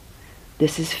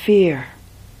 This is fear.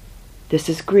 This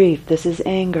is grief. This is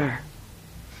anger.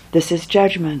 This is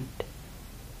judgment.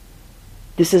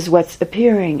 This is what's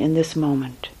appearing in this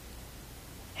moment.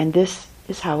 And this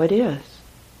is how it is.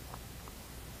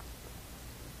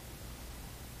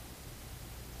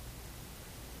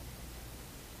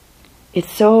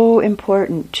 It's so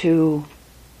important to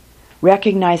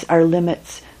recognize our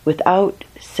limits without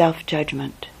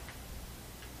self-judgment.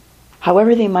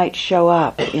 However they might show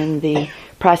up in the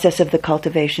process of the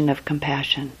cultivation of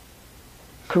compassion.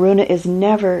 Karuna is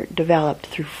never developed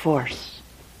through force.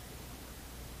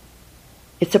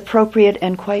 It's appropriate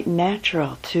and quite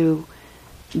natural to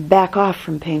back off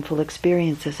from painful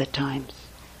experiences at times,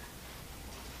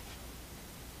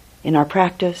 in our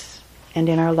practice and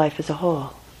in our life as a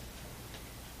whole.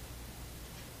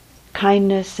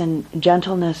 Kindness and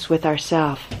gentleness with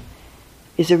ourselves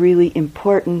is a really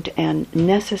important and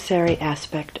necessary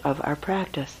aspect of our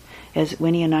practice, as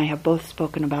Winnie and I have both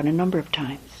spoken about a number of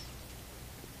times.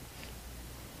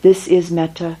 This is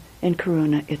metta and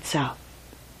karuna itself,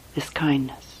 this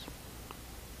kindness.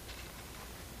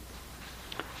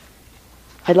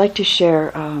 I'd like to share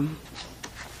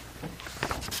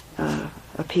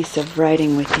a piece of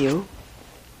writing with you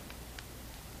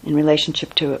in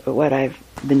relationship to what I've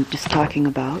been just talking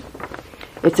about.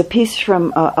 It's a piece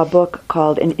from a book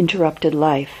called An Interrupted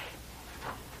Life,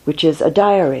 which is a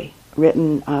diary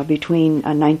written between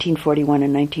 1941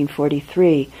 and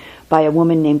 1943 by a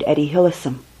woman named Etty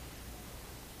Hillesum.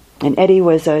 And Etty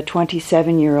was a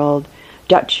 27-year-old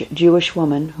Dutch Jewish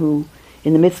woman who,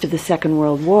 in the midst of the Second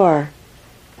World War,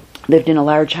 lived in a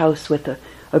large house with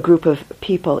a group of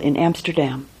people in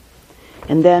Amsterdam.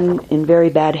 And then, in very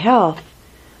bad health,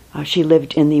 she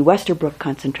lived in the Westerbroek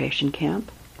concentration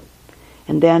camp,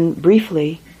 and then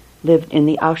briefly lived in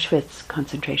the Auschwitz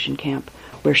concentration camp,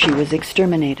 where she was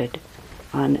exterminated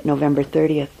on November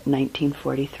 30th,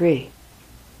 1943.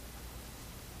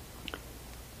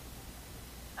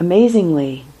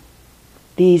 Amazingly,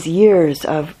 these years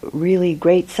of really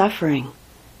great suffering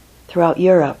throughout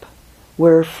Europe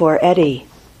were for Etty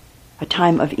a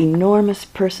time of enormous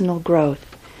personal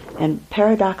growth and,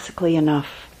 paradoxically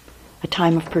enough, a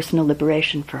time of personal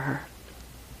liberation for her.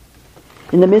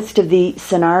 In the midst of the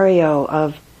scenario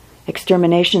of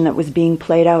extermination that was being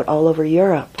played out all over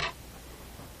Europe,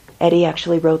 Etty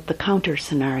actually wrote the counter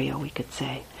scenario, we could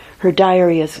say. Her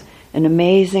diary is an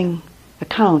amazing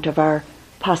account of our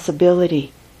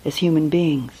possibility as human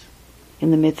beings in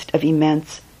the midst of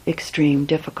immense, extreme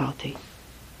difficulty.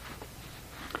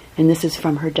 And this is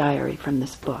from her diary, from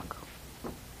this book.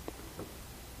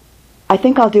 I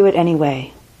think I'll do it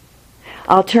anyway.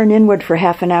 I'll turn inward for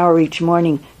half an hour each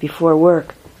morning before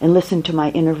work and listen to my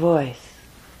inner voice.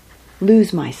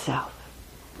 Lose myself.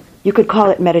 You could call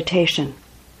it meditation.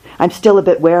 I'm still a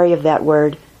bit wary of that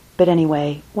word, but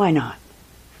anyway, why not?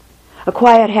 A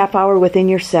quiet half hour within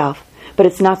yourself, but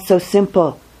it's not so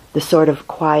simple, the sort of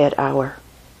quiet hour.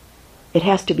 It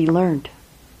has to be learned.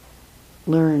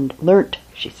 Learnt,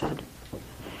 she said.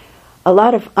 A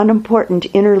lot of unimportant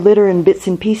inner litter and bits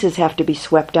and pieces have to be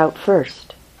swept out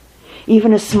first.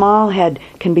 Even a small head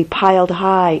can be piled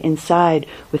high inside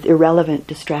with irrelevant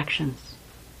distractions.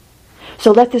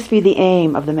 So let this be the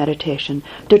aim of the meditation,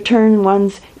 to turn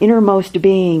one's innermost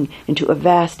being into a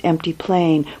vast empty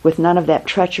plain with none of that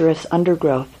treacherous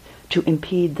undergrowth to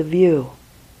impede the view,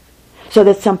 so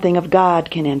that something of God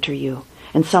can enter you,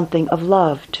 and something of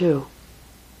love too.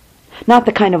 Not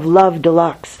the kind of love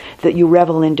deluxe that you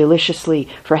revel in deliciously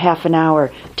for half an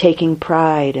hour, taking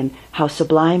pride in how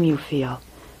sublime you feel,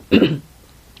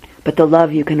 but the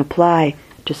love you can apply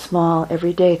to small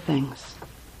everyday things.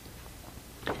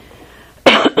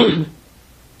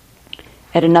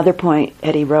 At another point,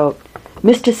 Etty wrote,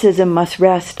 mysticism must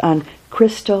rest on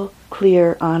crystal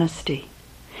clear honesty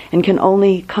and can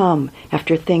only come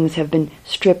after things have been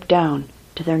stripped down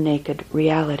to their naked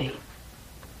reality.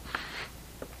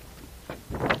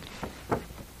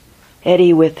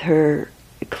 Eddie, with her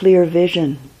clear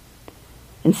vision,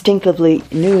 instinctively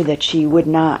knew that she would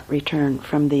not return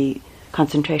from the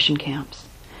concentration camps.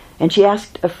 And she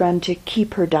asked a friend to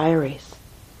keep her diaries.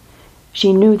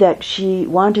 She knew that she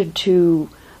wanted to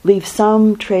leave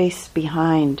some trace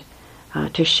behind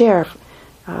to share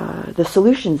the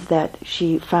solutions that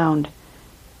she found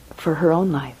for her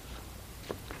own life.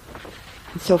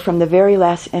 And so from the very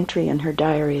last entry in her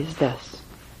diary is this: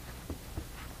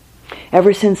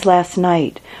 "Ever since last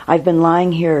night, I've been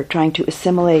lying here trying to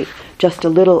assimilate just a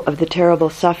little of the terrible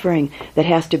suffering that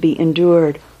has to be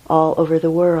endured all over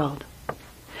the world,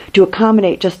 to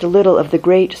accommodate just a little of the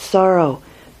great sorrow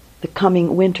the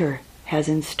coming winter has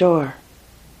in store.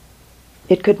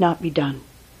 It could not be done.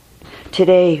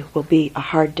 Today will be a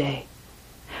hard day.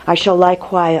 I shall lie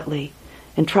quietly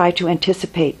and try to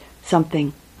anticipate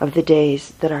something of the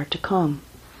days that are to come.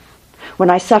 When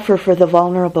I suffer for the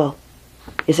vulnerable,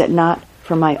 is it not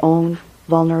for my own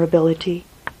vulnerability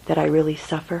that I really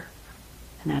suffer?"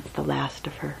 And that's the last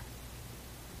of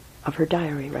her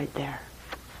diary right there.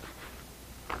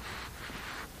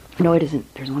 No, it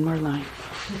isn't. There's one more line.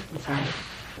 Sorry.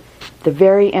 The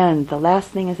very end, the last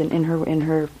thing is in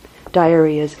her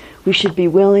diary is, "We should be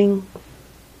willing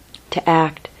to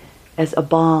act as a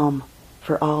balm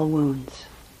for all wounds."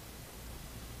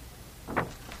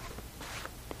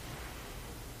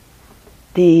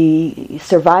 The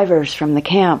survivors from the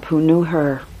camp who knew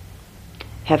her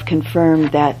have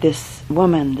confirmed that this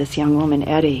young woman,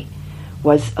 Eddie,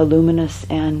 was a luminous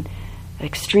and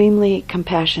extremely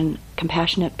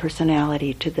compassionate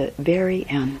personality to the very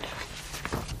end.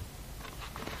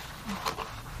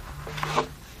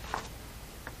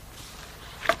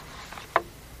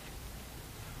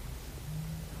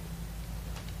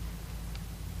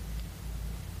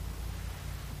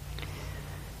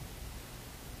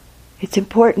 It's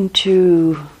important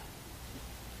to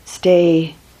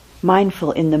stay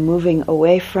mindful in the moving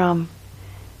away from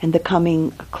and the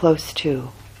coming close to,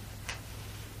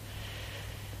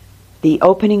 the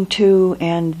opening to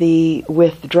and the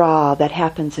withdrawal that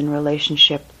happens in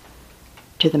relationship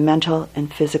to the mental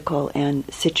and physical and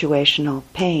situational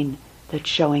pain that's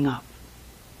showing up.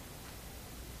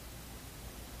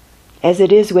 As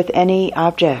it is with any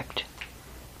object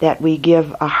that we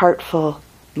give a heartful,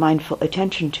 mindful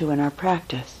attention to in our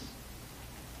practice,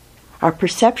 our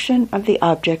perception of the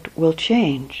object will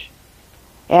change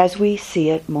as we see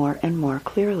it more and more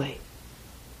clearly.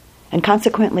 And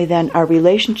consequently then, our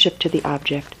relationship to the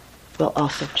object will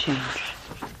also change.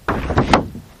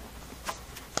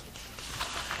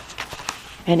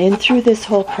 And in through this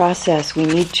whole process, we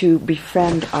need to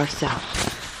befriend ourselves.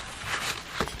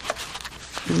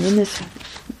 And in this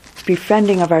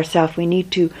befriending of ourselves, we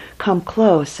need to come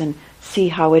close and see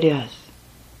how it is.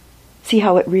 See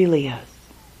how it really is.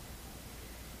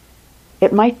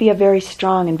 It might be a very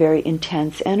strong and very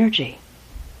intense energy,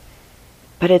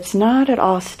 but it's not at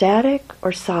all static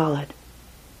or solid.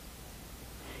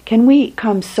 Can we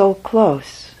come so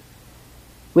close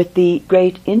with the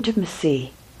great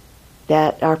intimacy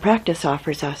that our practice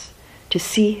offers us to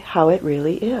see how it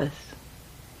really is?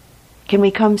 Can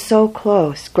we come so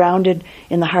close, grounded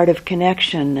in the heart of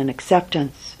connection and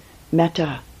acceptance,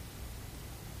 metta,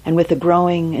 and with a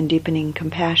growing and deepening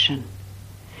compassion,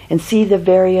 and see the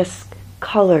various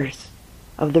colors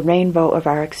of the rainbow of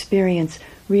our experience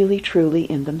really truly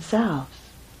in themselves,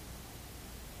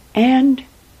 and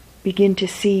begin to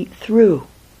see through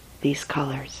these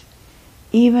colors,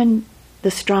 even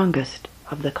the strongest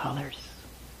of the colors.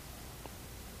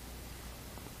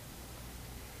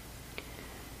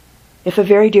 If a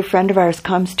very dear friend of ours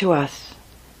comes to us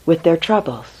with their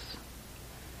troubles,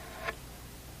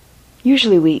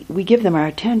 usually we give them our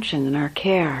attention and our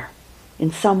care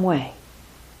in some way.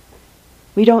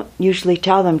 We don't usually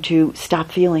tell them to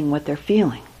stop feeling what they're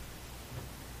feeling.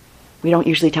 We don't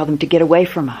usually tell them to get away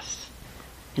from us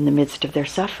in the midst of their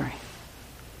suffering.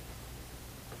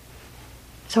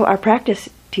 So our practice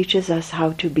teaches us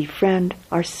how to befriend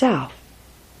ourselves,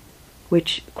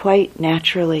 which quite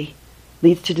naturally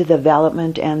leads to the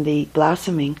development and the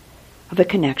blossoming of a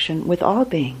connection with all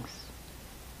beings.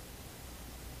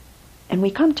 And we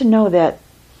come to know that,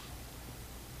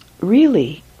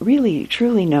 really,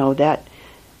 truly know that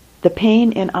the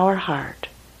pain in our heart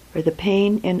or the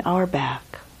pain in our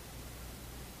back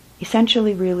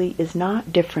essentially really is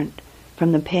not different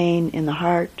from the pain in the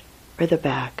heart or the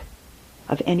back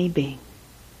of any being,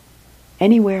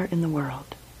 anywhere in the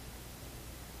world.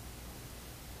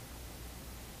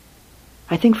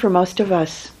 I think for most of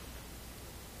us,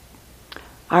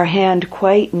 our hand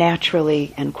quite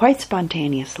naturally and quite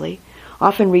spontaneously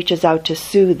often reaches out to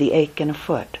soothe the ache in a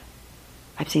foot.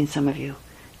 I've seen some of you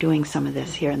doing some of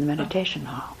this here in the meditation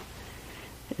hall.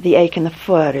 The ache in the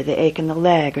foot, or the ache in the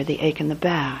leg, or the ache in the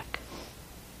back,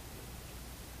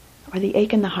 or the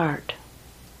ache in the heart.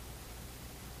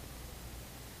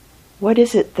 What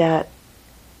is it that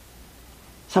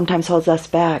sometimes holds us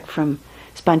back from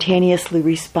spontaneously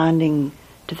responding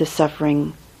to the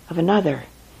suffering of another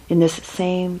in this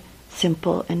same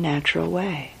simple and natural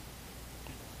way?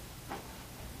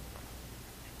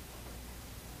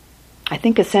 I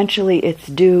think essentially it's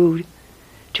due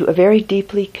to a very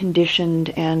deeply conditioned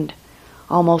and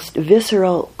almost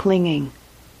visceral clinging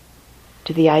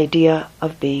to the idea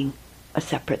of being a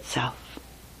separate self.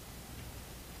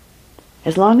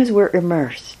 As long as we're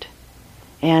immersed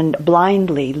and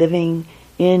blindly living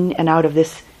in and out of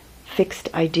this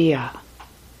fixed idea,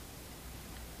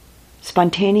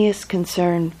 spontaneous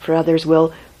concern for others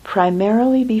will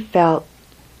primarily be felt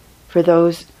for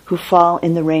those who fall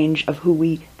in the range of who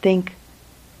we think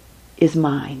is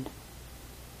mine.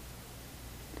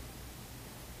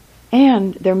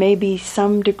 And there may be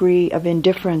some degree of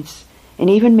indifference and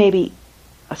even maybe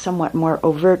a somewhat more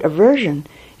overt aversion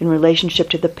in relationship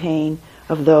to the pain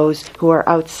of those who are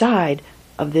outside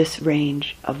of this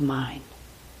range of mine.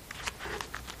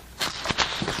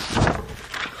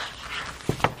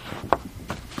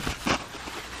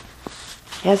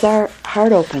 As our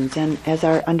heart opens and as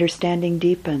our understanding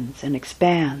deepens and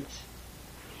expands,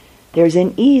 there's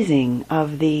an easing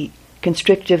of the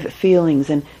constrictive feelings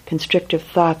and constrictive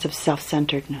thoughts of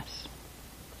self-centeredness.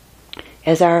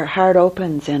 As our heart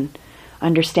opens and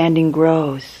understanding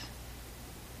grows,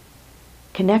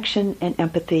 connection and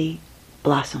empathy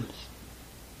blossoms,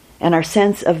 and our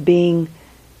sense of being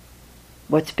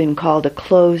what's been called a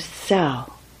closed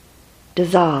cell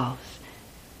dissolves.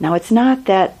 Now, it's not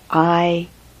that I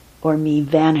or me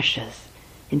vanishes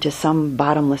into some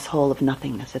bottomless hole of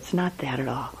nothingness. It's not that at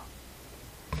all.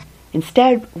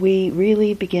 Instead, we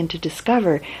really begin to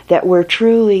discover that we're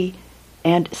truly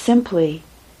and simply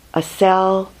a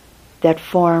cell that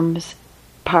forms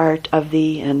part of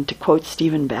the, and to quote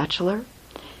Stephen Batchelor,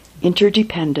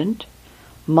 interdependent,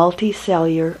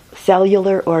 multicellular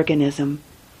organism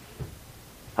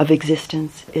of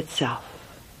existence itself.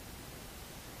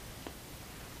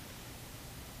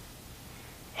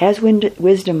 As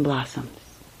wisdom blossoms,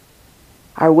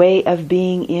 our way of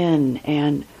being in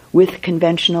and with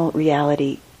conventional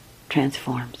reality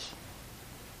transforms.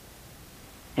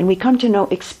 And we come to know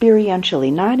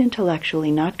experientially, not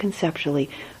intellectually, not conceptually,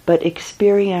 but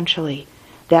experientially,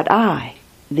 that I,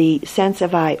 the sense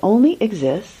of I, only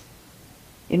exists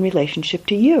in relationship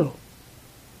to you.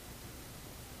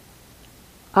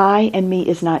 I and me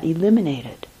is not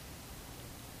eliminated.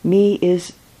 Me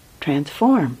is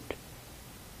transformed.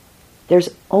 There's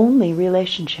only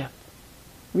relationship.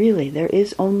 Really, there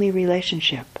is only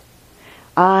relationship.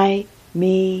 I,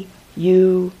 me,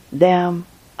 you, them,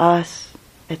 us,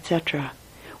 etc.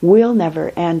 will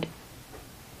never and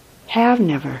have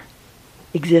never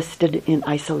existed in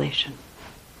isolation.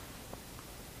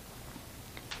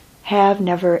 Have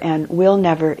never and will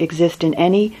never exist in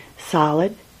any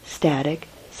solid, static,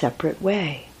 separate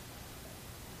way.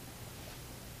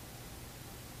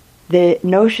 The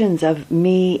notions of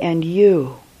me and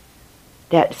you,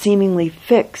 that seemingly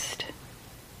fixed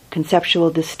conceptual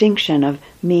distinction of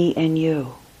me and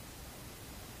you,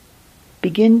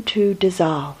 begin to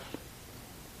dissolve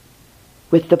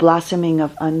with the blossoming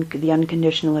of the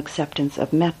unconditional acceptance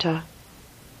of metta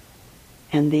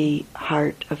and the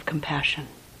heart of compassion,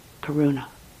 karuna.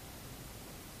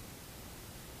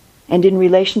 And in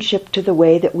relationship to the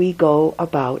way that we go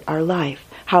about our life,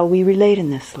 how we relate in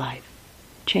this life,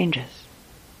 changes.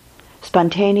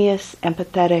 Spontaneous,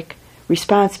 empathetic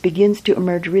response begins to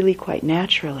emerge really quite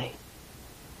naturally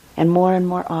and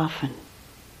more often.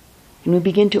 And we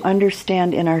begin to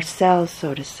understand in ourselves,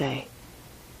 so to say,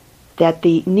 that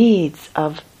the needs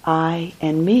of I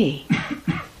and me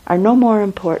are no more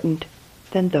important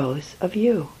than those of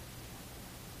you.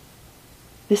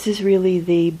 This is really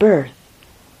the birth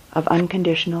of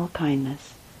unconditional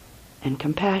kindness and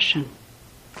compassion.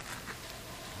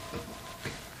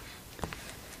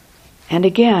 And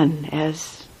again,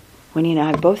 as Winnie and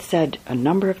I both said a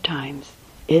number of times,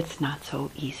 it's not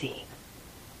so easy.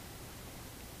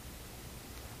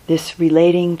 This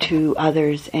relating to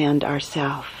others and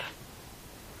ourself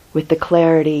with the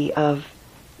clarity of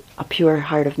a pure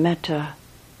heart of metta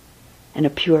and a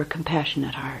pure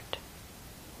compassionate heart.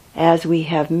 As we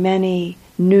have many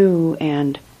new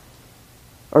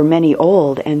or many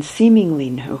old and seemingly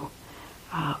new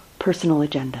personal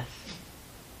agendas.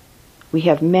 We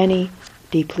have many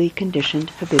deeply conditioned,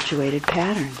 habituated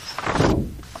patterns.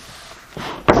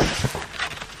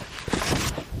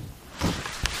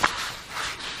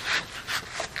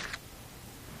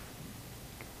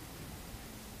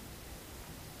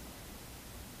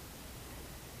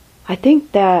 I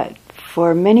think that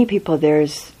for many people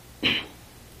there's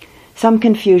some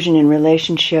confusion in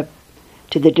relationship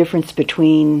to the difference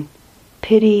between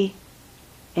pity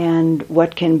and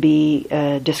what can be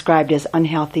described as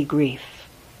unhealthy grief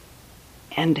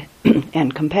and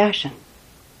compassion.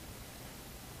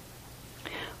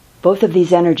 Both of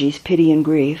these energies, pity and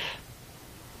grief,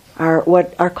 are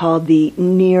what are called the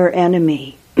near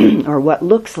enemy, or what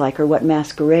looks like or what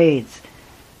masquerades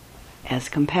as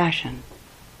compassion.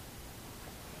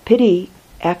 Pity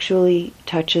actually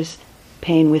touches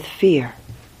pain with fear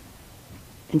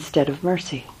instead of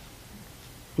mercy,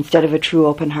 instead of a true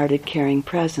open-hearted, caring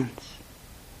presence.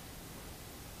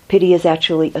 Pity is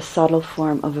actually a subtle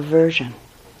form of aversion.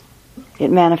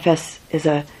 It manifests as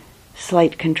a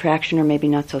slight contraction, or maybe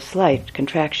not so slight,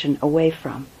 contraction away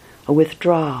from, a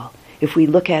withdrawal, if we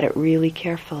look at it really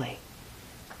carefully.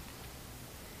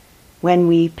 When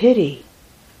we pity,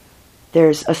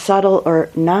 there's a subtle or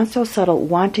not so subtle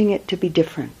wanting it to be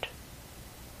different.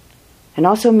 And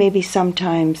also maybe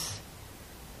sometimes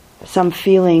some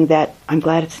feeling that I'm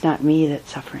glad it's not me that's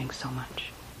suffering so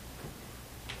much.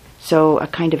 So a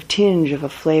kind of tinge of a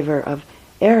flavor of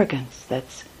arrogance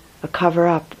that's a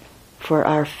cover-up for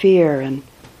our fear and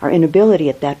our inability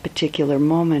at that particular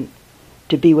moment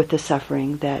to be with the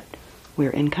suffering that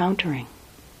we're encountering.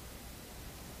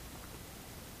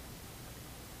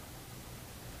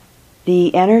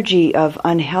 The energy of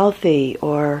unhealthy,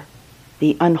 or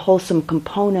the unwholesome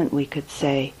component, we could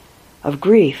say, of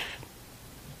grief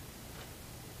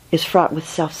is fraught with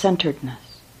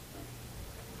self-centeredness.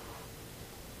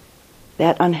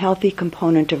 That unhealthy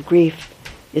component of grief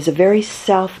is a very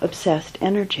self-obsessed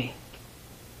energy,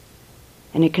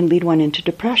 and it can lead one into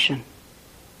depression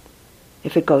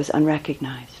if it goes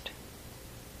unrecognized.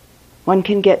 One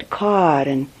can get caught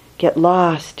and get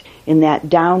lost in that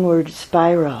downward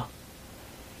spiral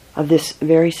of this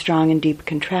very strong and deep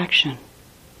contraction,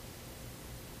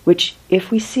 which, if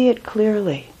we see it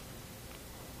clearly,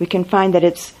 we can find that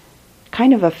it's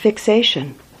kind of a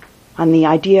fixation on the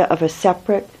idea of a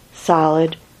separate,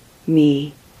 solid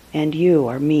me and you,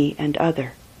 or me and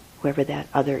other, whoever that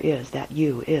other is, that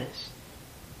you is.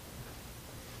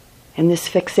 And this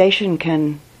fixation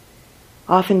can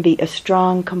often be a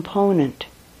strong component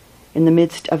in the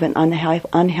midst of an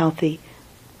unhealthy,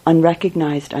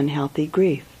 unrecognized unhealthy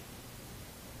grief.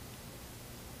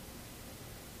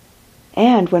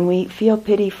 And when we feel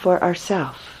pity for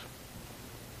ourselves,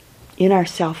 in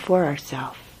ourself for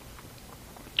ourselves,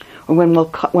 or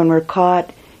when we're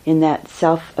caught in that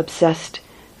self-obsessed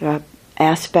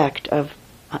aspect of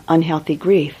unhealthy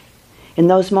grief, in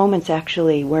those moments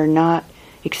actually we're not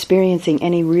experiencing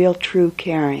any real true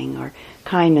caring or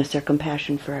kindness or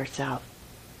compassion for ourselves,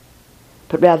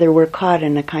 but rather we're caught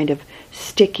in a kind of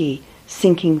sticky,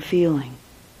 sinking feeling.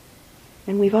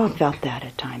 And we've all felt that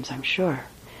at times, I'm sure.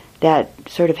 That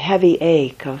sort of heavy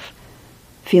ache of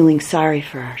feeling sorry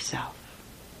for ourselves.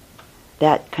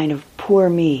 That kind of poor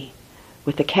me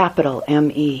with a capital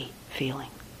M-E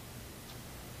feeling.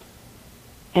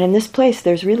 And in this place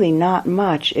there's really not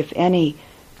much, if any,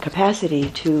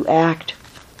 capacity to act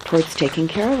towards taking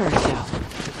care of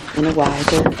ourselves in a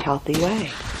wiser, healthy way.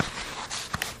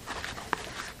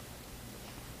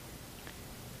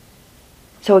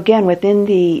 So again, within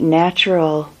the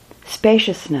natural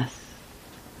spaciousness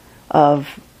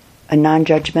of a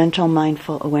non-judgmental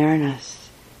mindful awareness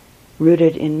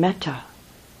rooted in metta,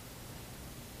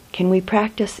 can we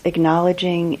practice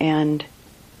acknowledging and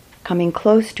coming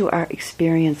close to our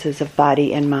experiences of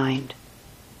body and mind,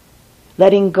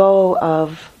 letting go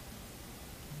of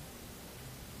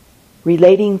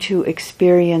relating to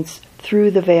experience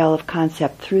through the veil of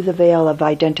concept, through the veil of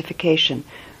identification.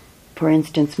 For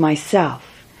instance,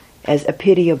 myself as a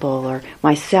pitiable, or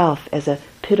myself as a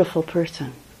pitiful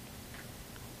person.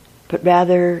 But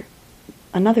rather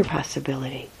another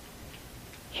possibility.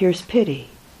 Here's pity.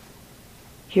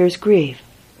 Here's grief.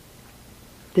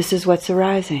 This is what's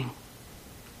arising.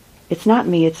 It's not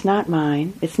me, it's not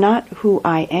mine, it's not who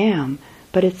I am,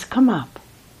 but it's come up.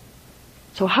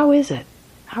 So how is it?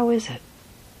 How is it?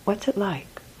 What's it like?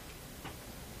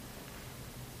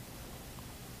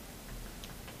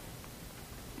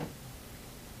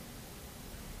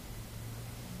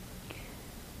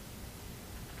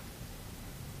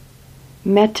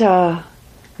 Metta,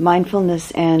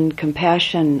 mindfulness, and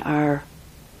compassion are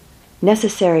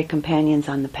necessary companions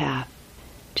on the path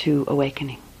to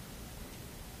awakening.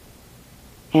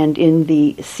 And in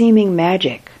the seeming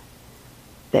magic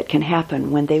that can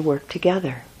happen when they work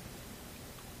together.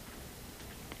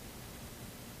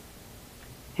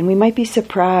 And we might be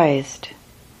surprised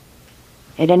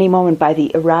at any moment by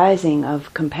the arising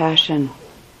of compassion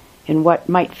in what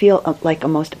might feel like a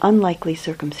most unlikely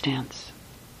circumstance.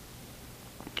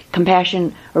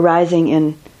 Compassion arising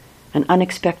in an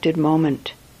unexpected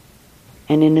moment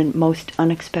and in a most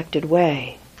unexpected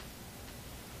way.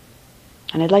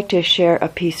 And I'd like to share a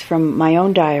piece from my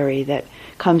own diary that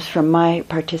comes from my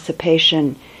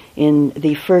participation in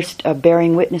the first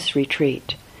Bearing Witness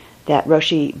retreat that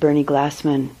Roshi Bernie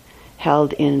Glassman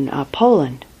held in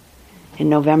Poland in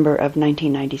November of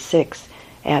 1996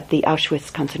 at the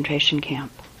Auschwitz concentration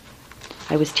camp.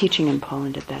 I was teaching in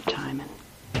Poland at that time,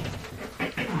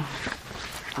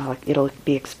 and it'll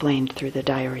be explained through the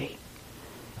diary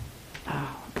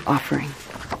offering.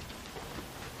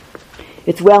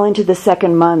 It's well into the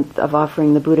second month of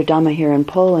offering the Buddha Dhamma here in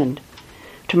Poland.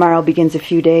 Tomorrow begins a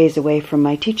few days away from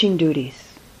my teaching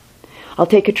duties. I'll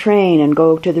take a train and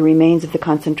go to the remains of the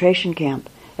concentration camp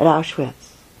at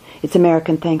Auschwitz. It's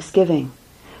American Thanksgiving.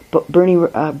 But Bernie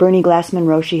Glassman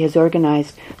Roshi has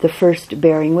organized the first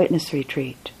Bearing Witness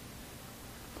retreat.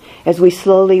 As we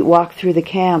slowly walk through the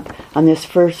camp on this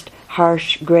first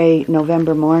harsh, gray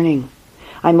November morning,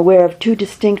 I'm aware of two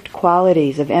distinct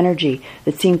qualities of energy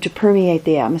that seem to permeate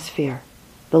the atmosphere: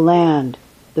 the land,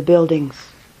 the buildings,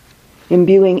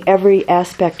 imbuing every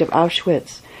aspect of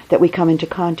Auschwitz that we come into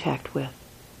contact with.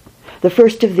 The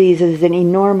first of these is an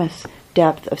enormous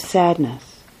depth of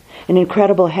sadness, an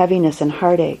incredible heaviness and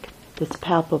heartache that's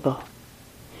palpable.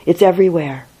 It's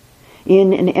everywhere,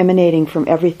 in and emanating from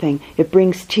everything. It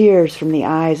brings tears from the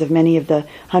eyes of many of the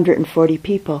 140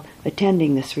 people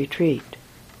attending this retreat.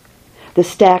 The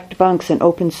stacked bunks and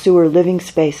open sewer living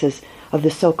spaces of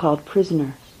the so-called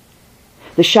prisoners.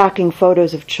 The shocking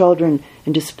photos of children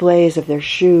and displays of their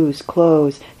shoes,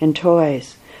 clothes, and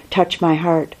toys touch my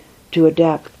heart to a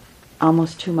depth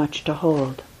almost too much to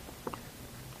hold.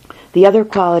 The other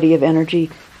quality of energy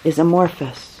is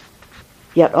amorphous,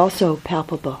 yet also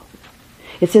palpable.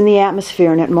 It's in the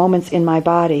atmosphere and at moments in my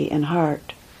body and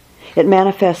heart. It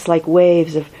manifests like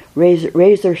waves of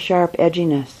razor-sharp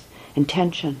edginess and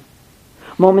tension,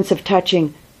 moments of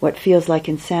touching what feels like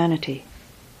insanity.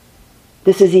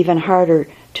 This is even harder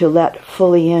to let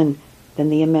fully in than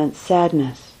the immense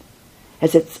sadness,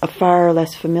 as it's a far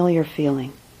less familiar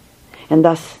feeling, and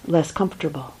thus less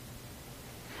comfortable.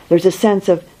 There's a sense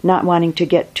of not wanting to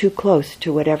get too close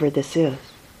to whatever this is.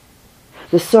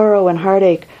 The sorrow and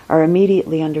heartache are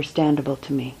immediately understandable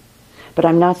to me, but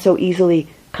I'm not so easily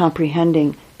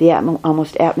comprehending the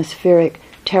almost atmospheric,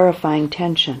 terrifying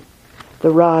tension, the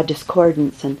raw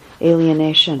discordance and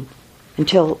alienation,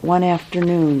 until one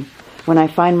afternoon when I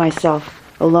find myself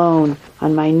alone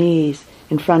on my knees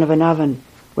in front of an oven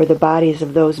where the bodies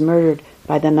of those murdered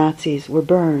by the Nazis were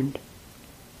burned.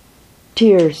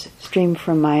 Tears stream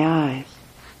from my eyes,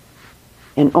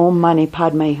 and Om Mani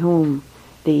Padme Hum,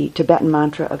 the Tibetan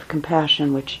mantra of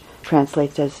compassion, which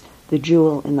translates as the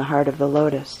jewel in the heart of the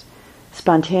lotus,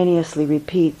 spontaneously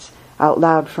repeats out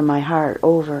loud from my heart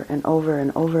over and over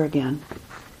and over again.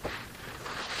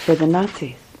 For the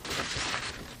Nazis.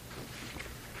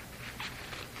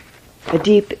 A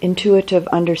deep intuitive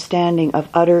understanding of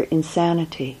utter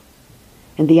insanity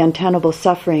and the untenable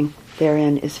suffering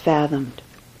therein is fathomed.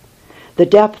 The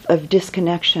depth of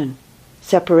disconnection,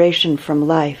 separation from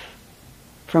life,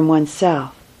 from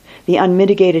oneself, the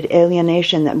unmitigated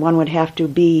alienation that one would have to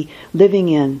be living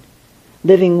in,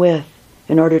 living with,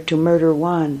 in order to murder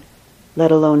one,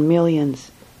 let alone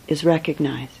millions, is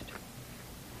recognized.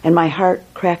 And my heart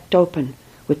cracked open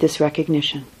with this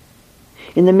recognition.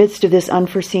 In the midst of this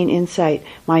unforeseen insight,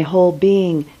 my whole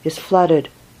being is flooded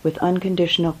with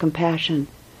unconditional compassion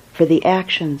for the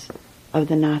actions of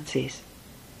the Nazis.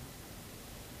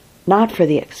 Not for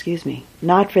the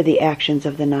actions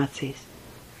of the Nazis,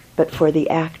 but for the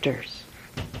actors.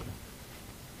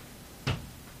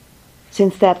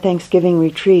 Since that Thanksgiving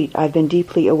retreat, I've been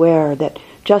deeply aware that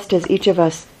just as each of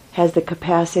us has the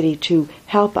capacity to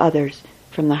help others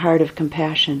from the heart of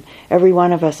compassion, every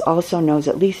one of us also knows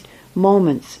at least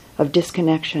moments of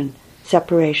disconnection,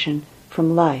 separation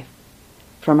from life,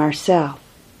 from ourself,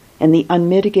 and the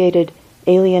unmitigated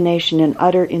alienation and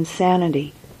utter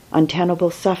insanity,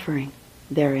 untenable suffering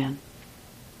therein.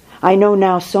 I know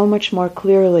now so much more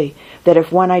clearly that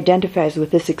if one identifies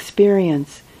with this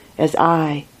experience as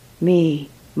I, me,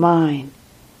 mine,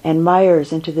 and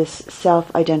mires into this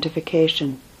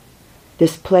self-identification,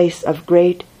 this place of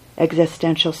great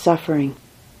existential suffering,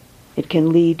 it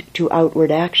can lead to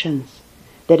outward actions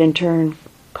that in turn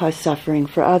cause suffering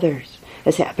for others,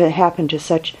 as happened to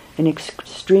such an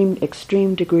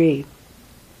extreme degree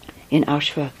in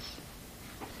Auschwitz.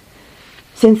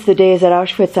 Since the days at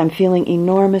Auschwitz, I'm feeling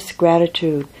enormous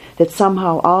gratitude that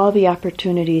somehow all the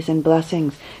opportunities and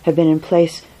blessings have been in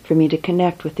place for me to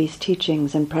connect with these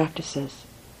teachings and practices,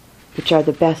 which are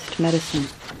the best medicine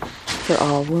for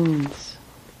all wounds.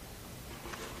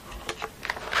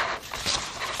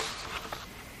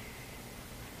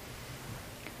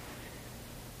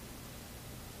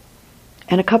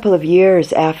 And a couple of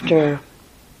years after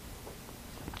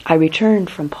I returned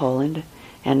from Poland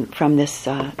and from this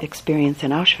experience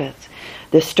in Auschwitz,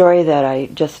 the story that I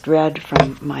just read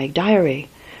from my diary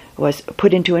was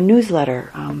put into a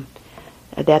newsletter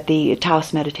that the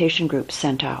Taos Meditation Group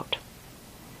sent out.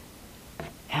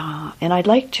 And I'd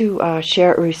like to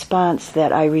share a response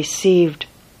that I received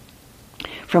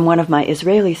from one of my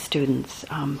Israeli students.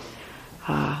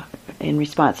 In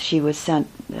response, she was sent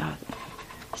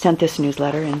this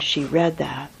newsletter, and she read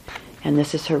that, and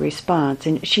this is her response.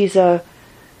 And she's a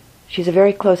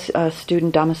very close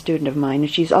student, Dhamma student of mine, and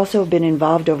she's also been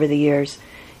involved over the years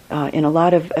in a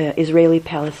lot of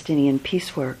Israeli-Palestinian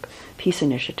peace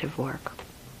initiative work.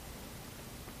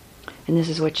 And this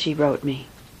is what she wrote me.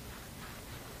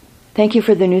 Thank you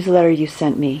for the newsletter you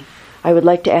sent me. I would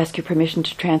like to ask your permission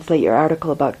to translate your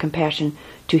article about compassion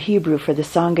to Hebrew for the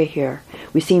Sangha here.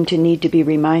 We seem to need to be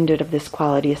reminded of this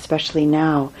quality, especially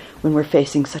now when we're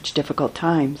facing such difficult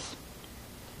times.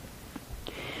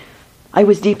 I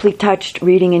was deeply touched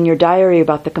reading in your diary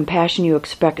about the compassion you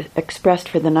expressed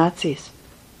for the Nazis.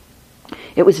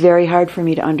 It was very hard for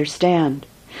me to understand.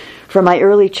 From my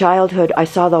early childhood, I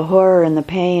saw the horror and the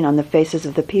pain on the faces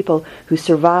of the people who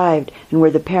survived and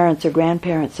were the parents or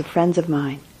grandparents of friends of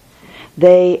mine.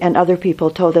 They and other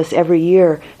people told us every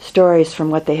year stories from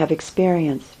what they have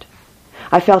experienced.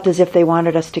 I felt as if they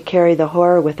wanted us to carry the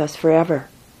horror with us forever.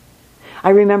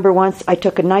 I remember once I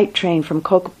took a night train from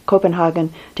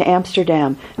Copenhagen to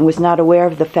Amsterdam and was not aware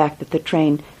of the fact that the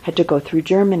train had to go through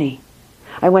Germany.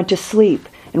 I went to sleep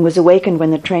and was awakened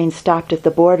when the train stopped at the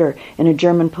border and a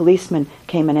German policeman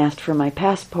came and asked for my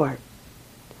passport.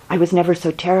 I was never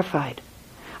so terrified.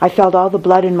 I felt all the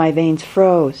blood in my veins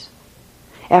froze.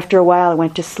 After a while, I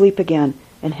went to sleep again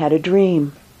and had a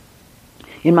dream.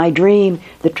 In my dream,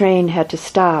 the train had to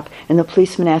stop, and the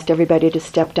policeman asked everybody to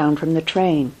step down from the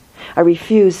train. I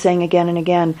refused, saying again and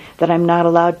again that I'm not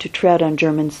allowed to tread on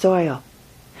German soil.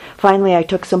 Finally, I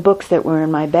took some books that were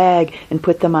in my bag and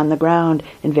put them on the ground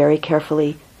and very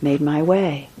carefully made my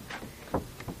way.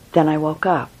 Then I woke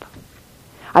up.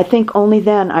 I think only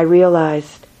then I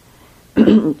realized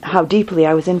how deeply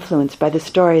I was influenced by the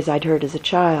stories I'd heard as a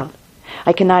child.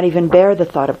 I cannot even bear the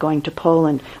thought of going to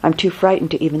Poland. I'm too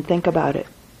frightened to even think about it.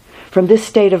 From this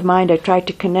state of mind, I tried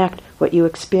to connect what you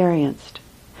experienced.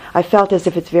 I felt as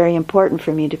if it's very important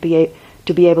for me to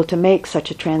be able to make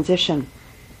such a transition.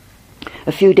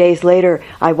 A few days later,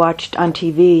 I watched on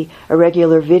TV a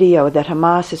regular video that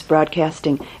Hamas is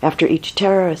broadcasting after each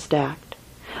terrorist act.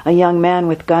 A young man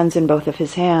with guns in both of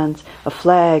his hands, a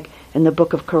flag, and the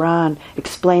book of Quran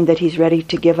explained that he's ready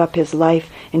to give up his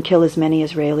life and kill as many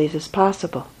Israelis as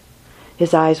possible.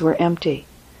 His eyes were empty.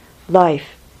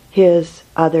 Life, his,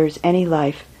 others, any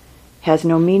life, has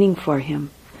no meaning for him.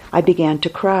 I began to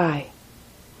cry.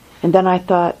 And then I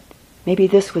thought, maybe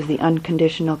this was the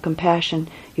unconditional compassion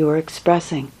you were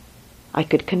expressing. I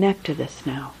could connect to this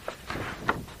now.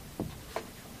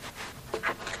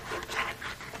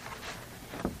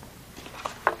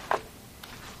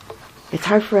 It's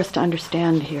hard for us to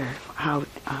understand here how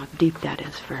deep that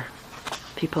is for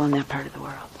people in that part of the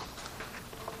world.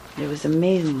 It was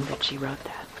amazing that she wrote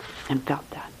that and felt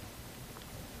that.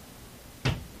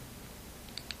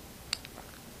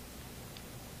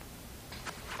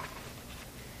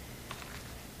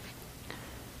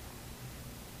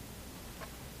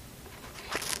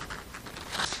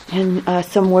 And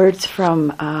some words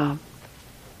from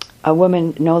a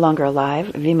woman no longer alive,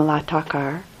 Vimala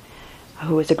Thakar,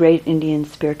 who was a great Indian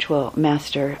spiritual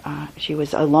master. She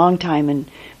was a long time and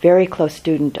very close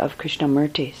student of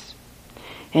Krishnamurti's.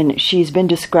 And she's been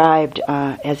described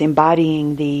as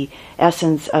embodying the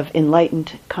essence of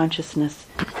enlightened consciousness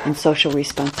and social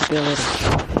responsibility.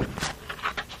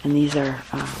 And these are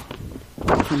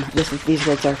these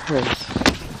words are hers.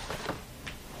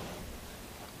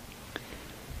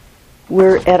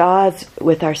 We're at odds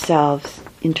with ourselves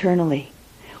internally.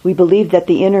 We believe that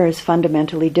the inner is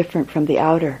fundamentally different from the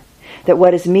outer, that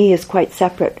what is me is quite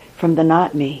separate from the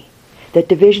not me, that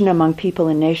division among people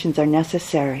and nations are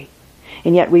necessary,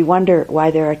 and yet we wonder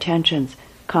why there are tensions,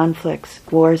 conflicts,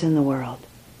 wars in the world.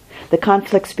 The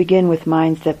conflicts begin with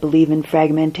minds that believe in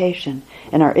fragmentation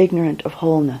and are ignorant of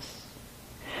wholeness.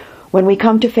 When we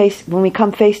come face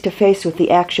to face with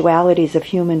the actualities of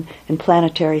human and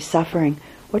planetary suffering,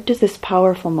 what does this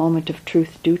powerful moment of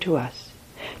truth do to us?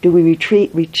 Do we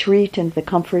retreat into the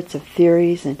comforts of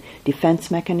theories and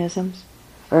defense mechanisms?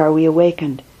 or are we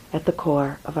awakened at the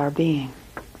core of our being?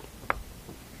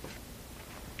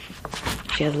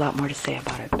 She has a lot more to say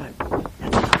about it, but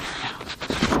that's enough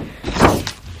for now.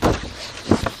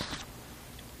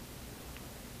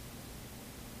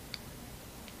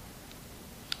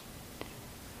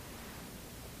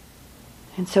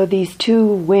 And so these two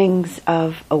wings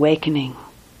of awakening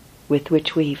with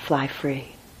which we fly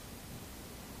free.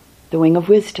 The wing of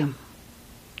wisdom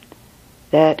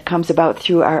that comes about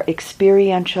through our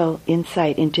experiential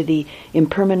insight into the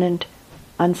impermanent,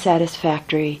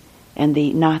 unsatisfactory, and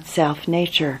the not-self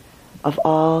nature of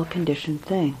all conditioned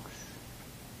things.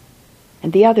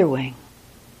 And the other wing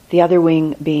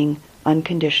being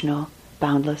unconditional,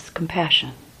 boundless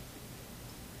compassion.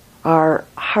 Our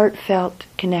heartfelt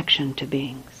connection to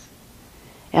beings,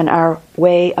 and our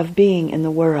way of being in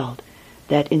the world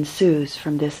that ensues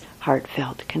from this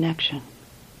heartfelt connection.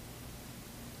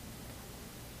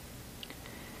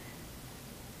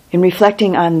 In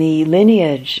reflecting on the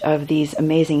lineage of these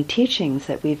amazing teachings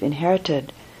that we've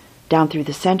inherited down through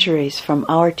the centuries from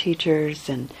our teachers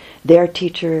and their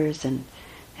teachers and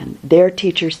their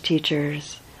teachers'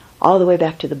 teachers, all the way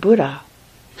back to the Buddha,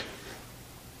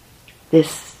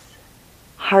 this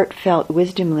heartfelt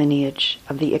wisdom lineage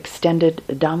of the extended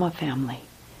Dhamma family.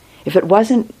 If it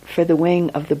wasn't for the wing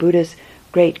of the Buddha's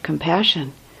great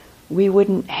compassion, we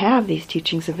wouldn't have these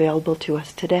teachings available to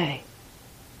us today.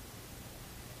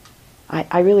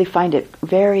 I really find it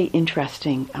very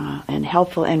interesting and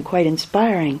helpful and quite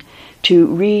inspiring to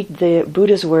read the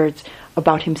Buddha's words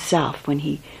about himself when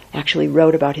he actually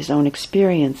wrote about his own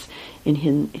experience in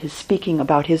his speaking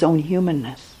about his own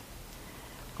humanness,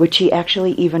 which he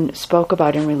actually even spoke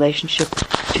about in relationship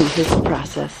to his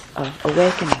process of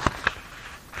awakening.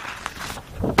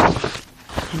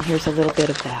 And here's a little bit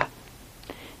of that.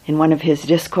 In one of his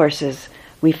discourses,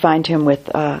 we find him with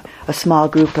a small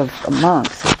group of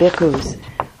monks, bhikkhus,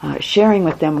 sharing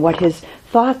with them what his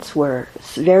thoughts were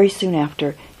very soon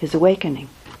after his awakening.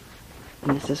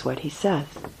 And this is what he says.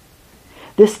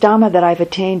 This Dhamma that I've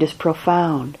attained is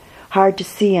profound, hard to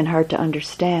see and hard to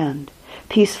understand,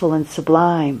 peaceful and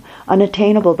sublime,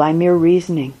 unattainable by mere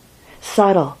reasoning,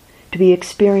 subtle, to be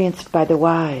experienced by the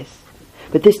wise.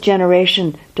 But this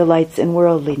generation delights in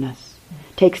worldliness,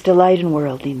 takes delight in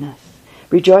worldliness,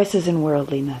 rejoices in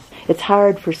worldliness. It's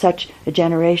hard for such a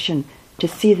generation to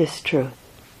see this truth.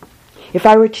 If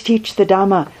I were to teach the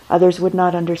Dhamma, others would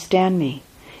not understand me,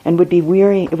 and would be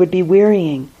it would be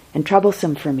wearying and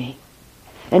troublesome for me.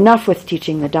 Enough with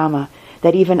teaching the Dhamma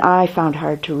that even I found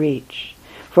hard to reach,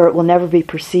 for it will never be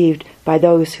perceived by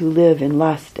those who live in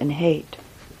lust and hate.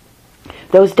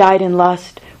 Those died in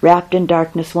lust, wrapped in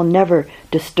darkness, will never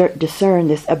discern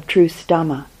this abstruse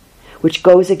Dhamma, which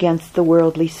goes against the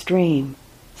worldly stream,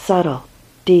 subtle,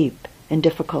 deep, and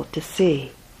difficult to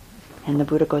see. And the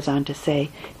Buddha goes on to say,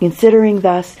 considering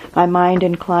thus my mind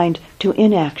inclined to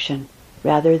inaction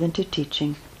rather than to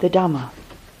teaching the Dhamma.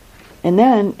 And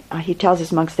then he tells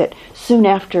his monks that soon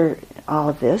after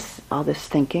all this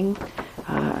thinking,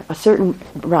 a certain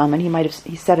Brahmin,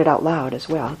 he said it out loud as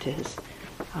well to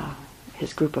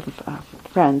his group of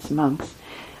friends, monks.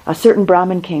 A certain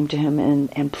Brahmin came to him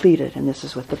and pleaded, and this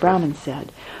is what the Brahmin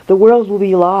said. The world will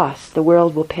be lost, the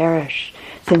world will perish,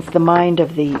 since the mind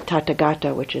of the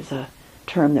Tathagata, which is a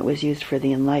term that was used for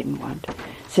the enlightened one,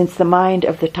 since the mind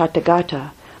of the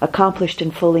Tathagata, accomplished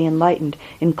and fully enlightened,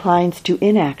 inclines to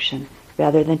inaction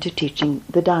rather than to teaching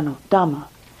the Dhamma.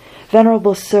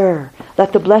 Venerable Sir,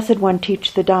 let the Blessed One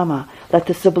teach the Dhamma. Let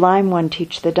the Sublime One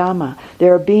teach the Dhamma.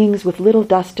 There are beings with little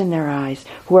dust in their eyes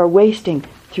who are wasting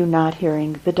through not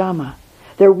hearing the Dhamma.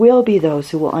 There will be those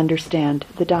who will understand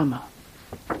the Dhamma.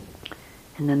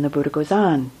 And then the Buddha goes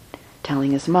on,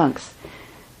 telling his monks,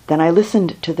 then I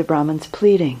listened to the Brahmin's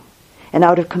pleading, and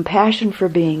out of compassion for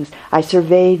beings, I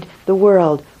surveyed the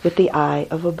world with the eye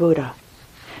of a Buddha.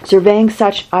 Surveying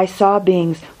such, I saw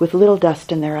beings with little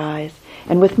dust in their eyes,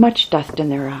 and with much dust in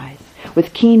their eyes,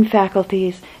 with keen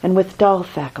faculties and with dull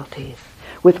faculties,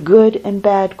 with good and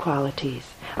bad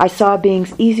qualities. I saw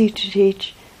beings easy to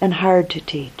teach and hard to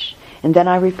teach. And then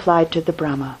I replied to the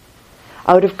Brahma,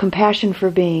 out of compassion for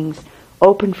beings,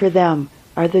 open for them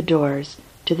are the doors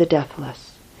to the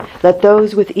deathless. Let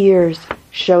those with ears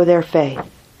show their faith.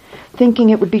 Thinking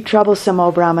it would be troublesome,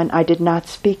 O Brahman, I did not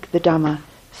speak the Dhamma,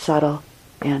 subtle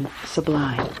and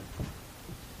sublime.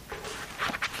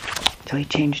 So he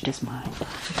changed his mind.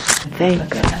 Thank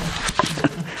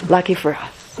goodness. Lucky for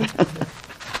us.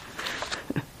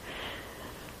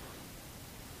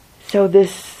 So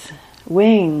this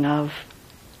wing of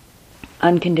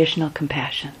unconditional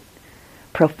compassion,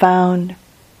 profound,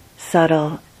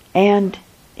 subtle, and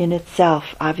in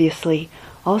itself, obviously,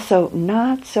 also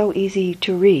not so easy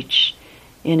to reach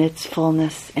in its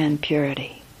fullness and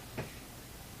purity.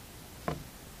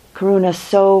 Karuna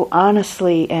so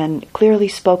honestly and clearly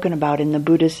spoken about in the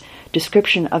Buddha's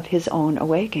description of his own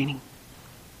awakening.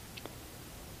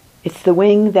 It's the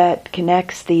wing that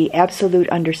connects the absolute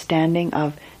understanding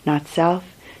of not self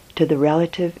to the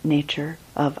relative nature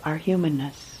of our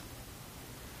humanness.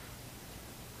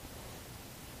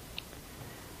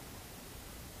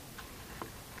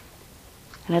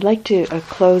 And I'd like to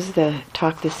close the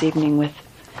talk this evening with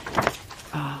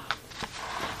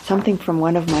something from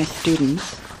one of my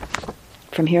students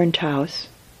from here in Taos,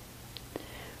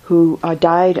 who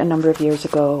died a number of years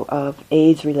ago of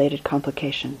AIDS-related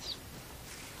complications.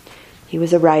 He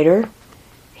was a writer.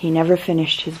 He never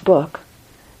finished his book,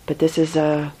 but this is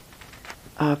a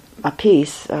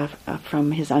piece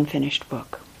from his unfinished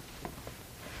book.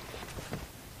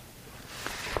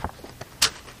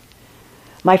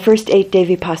 My first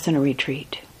 8-day Vipassana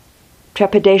retreat.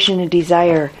 Trepidation and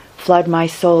desire flood my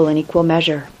soul in equal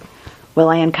measure. Will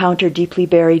I encounter deeply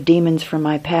buried demons from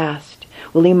my past?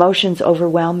 Will emotions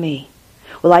overwhelm me?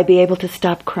 Will I be able to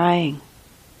stop crying?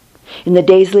 In the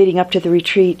days leading up to the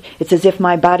retreat, it's as if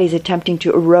my body's attempting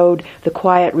to erode the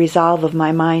quiet resolve of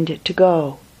my mind to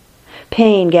go.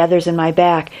 Pain gathers in my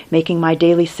back, making my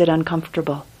daily sit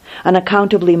uncomfortable.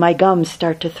 Unaccountably, my gums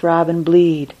start to throb and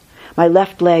bleed. My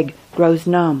left leg grows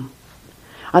numb.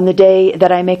 On the day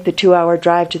that I make the 2-hour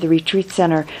drive to the retreat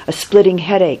center, a splitting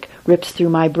headache rips through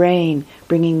my brain,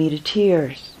 bringing me to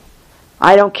tears.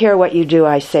 I don't care what you do,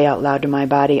 I say out loud to my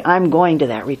body. I'm going to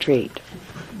that retreat.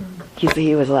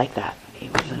 He was like that. He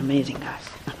was an amazing guy.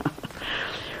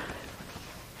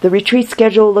 The retreat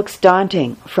schedule looks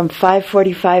daunting. From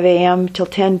 5:45 a.m. till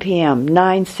 10 p.m.,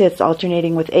 9 sits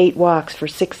alternating with 8 walks for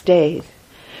 6 days.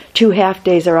 2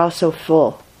 half-days are also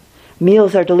full.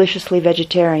 Meals are deliciously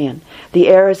vegetarian. The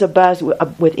air is abuzz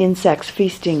with insects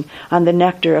feasting on the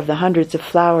nectar of the hundreds of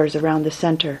flowers around the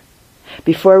center.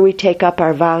 Before we take up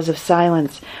our vows of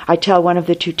silence, I tell one of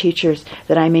the 2 teachers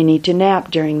that I may need to nap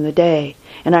during the day,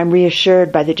 and I'm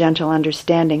reassured by the gentle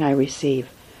understanding I receive.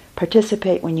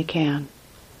 Participate when you can.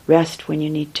 Rest when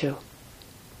you need to.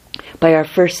 By our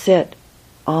first sit,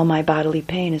 all my bodily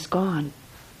pain is gone.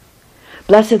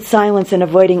 Blessed silence and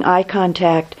avoiding eye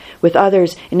contact with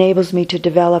others enables me to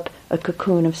develop a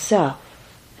cocoon of self.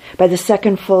 By the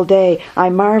second full day, I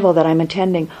marvel that I'm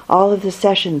attending all of the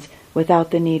sessions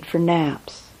without the need for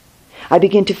naps. I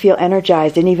begin to feel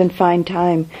energized and even find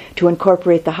time to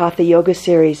incorporate the Hatha Yoga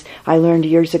series I learned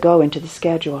years ago into the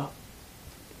schedule.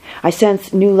 I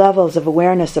sense new levels of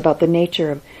awareness about the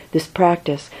nature of this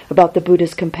practice, about the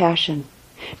Buddha's compassion.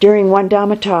 During one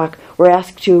Dhamma talk, we're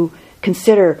asked to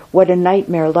consider what a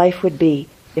nightmare life would be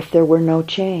if there were no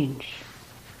change.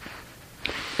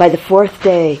 By the 4th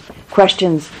day,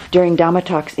 questions during Dhamma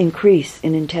talks increase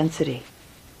in intensity.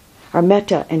 Are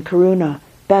metta and karuna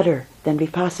better than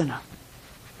vipassana?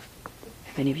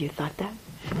 Have any of you thought that?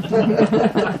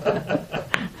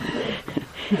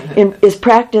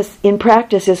 In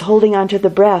practice, is holding on to the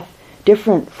breath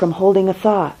different from holding a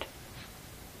thought?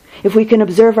 If we can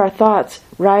observe our thoughts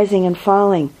rising and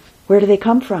falling, where do they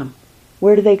come from?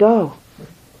 Where do they go?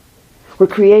 We're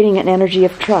creating an energy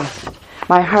of trust.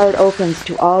 My heart opens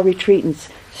to all retreatants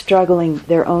struggling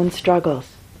their own struggles.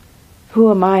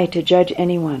 Who am I to judge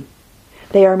anyone?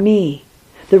 They are me.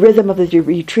 The rhythm of the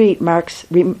retreat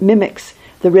mimics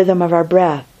the rhythm of our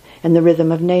breath and the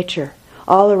rhythm of nature.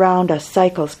 All around us,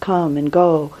 cycles come and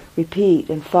go, repeat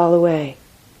and fall away.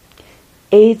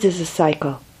 AIDS is a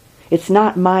cycle. It's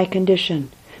not my condition,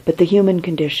 but the human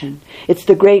condition. It's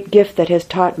the great gift that has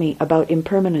taught me about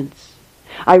impermanence.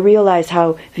 I realize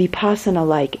how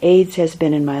vipassana-like AIDS has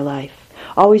been in my life,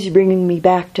 always bringing me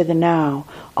back to the now,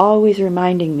 always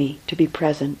reminding me to be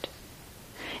present.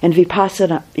 And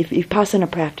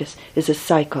vipassana practice is a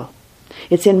cycle.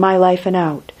 It's in my life and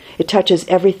out. It touches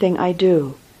everything I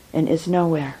do and is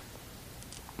nowhere.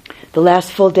 The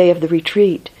last full day of the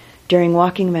retreat, during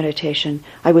walking meditation,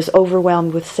 I was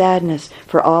overwhelmed with sadness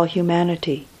for all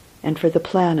humanity and for the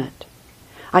planet.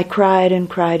 I cried and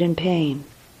cried in pain.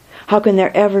 How can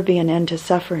there ever be an end to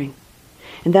suffering?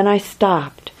 And then I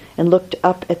stopped and looked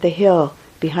up at the hill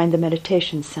behind the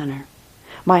meditation center.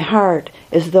 My heart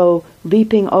as though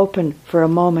leaping open for a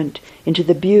moment into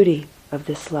the beauty of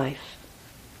this life.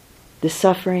 The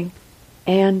suffering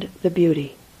and the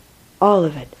beauty, all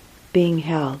of it being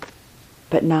held,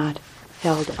 but not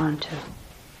held onto.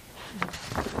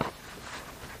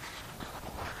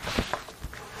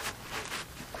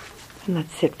 And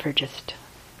let's sit for just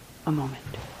a moment.